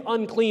with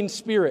unclean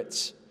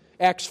spirits,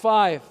 Acts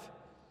 5.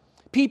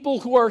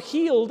 People who are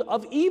healed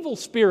of evil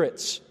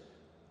spirits,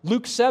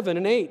 Luke 7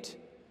 and 8.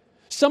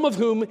 Some of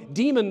whom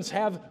demons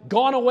have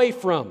gone away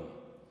from,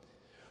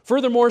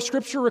 Furthermore,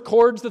 Scripture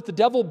records that the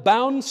devil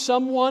bound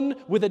someone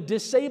with a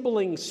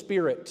disabling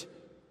spirit.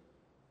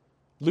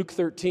 Luke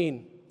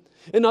 13.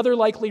 Another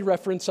likely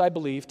reference, I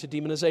believe, to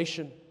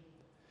demonization.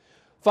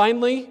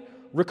 Finally,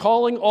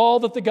 recalling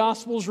all that the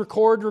Gospels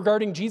record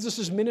regarding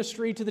Jesus'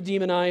 ministry to the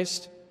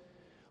demonized,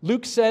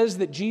 Luke says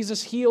that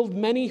Jesus healed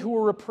many who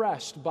were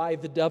oppressed by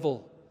the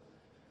devil.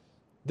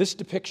 This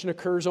depiction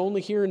occurs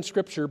only here in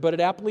Scripture, but it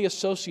aptly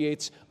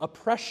associates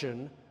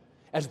oppression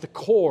as the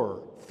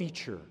core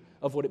feature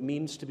of what it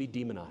means to be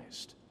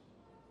demonized.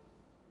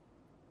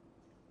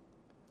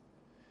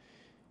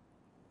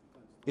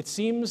 It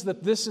seems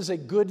that this is a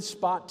good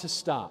spot to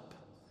stop.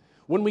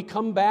 When we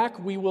come back,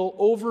 we will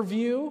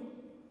overview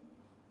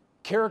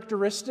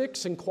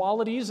characteristics and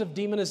qualities of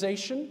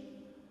demonization,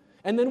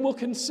 and then we'll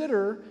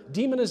consider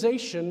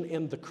demonization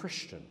in the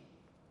Christian.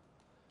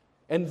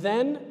 And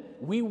then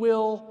we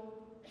will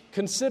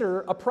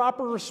consider a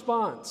proper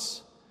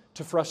response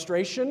to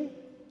frustration,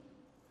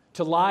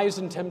 to lies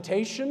and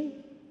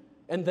temptation,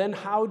 and then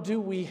how do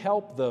we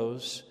help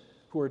those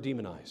who are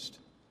demonized.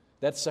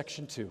 That's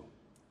section 2.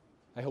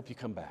 I hope you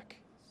come back.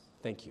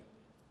 Thank you.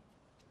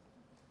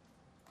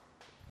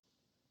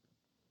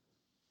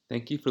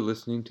 Thank you for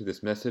listening to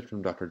this message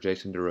from Dr.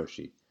 Jason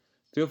DeRouchie.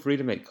 Feel free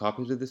to make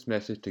copies of this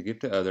message to give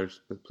to others,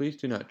 but please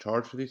do not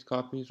charge for these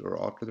copies or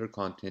alter their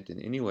content in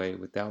any way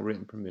without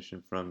written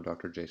permission from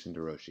Dr. Jason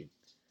DeRouchie.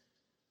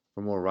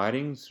 For more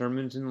writings,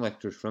 sermons, and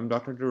lectures from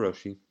Dr.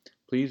 DeRouchie,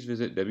 please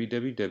visit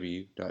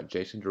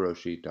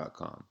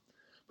www.jasonderouchie.com.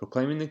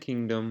 Proclaiming the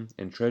kingdom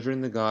and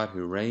treasuring the God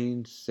who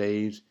reigns,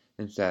 saves,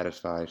 and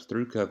satisfies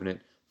through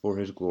covenant for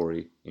His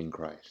glory in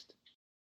Christ.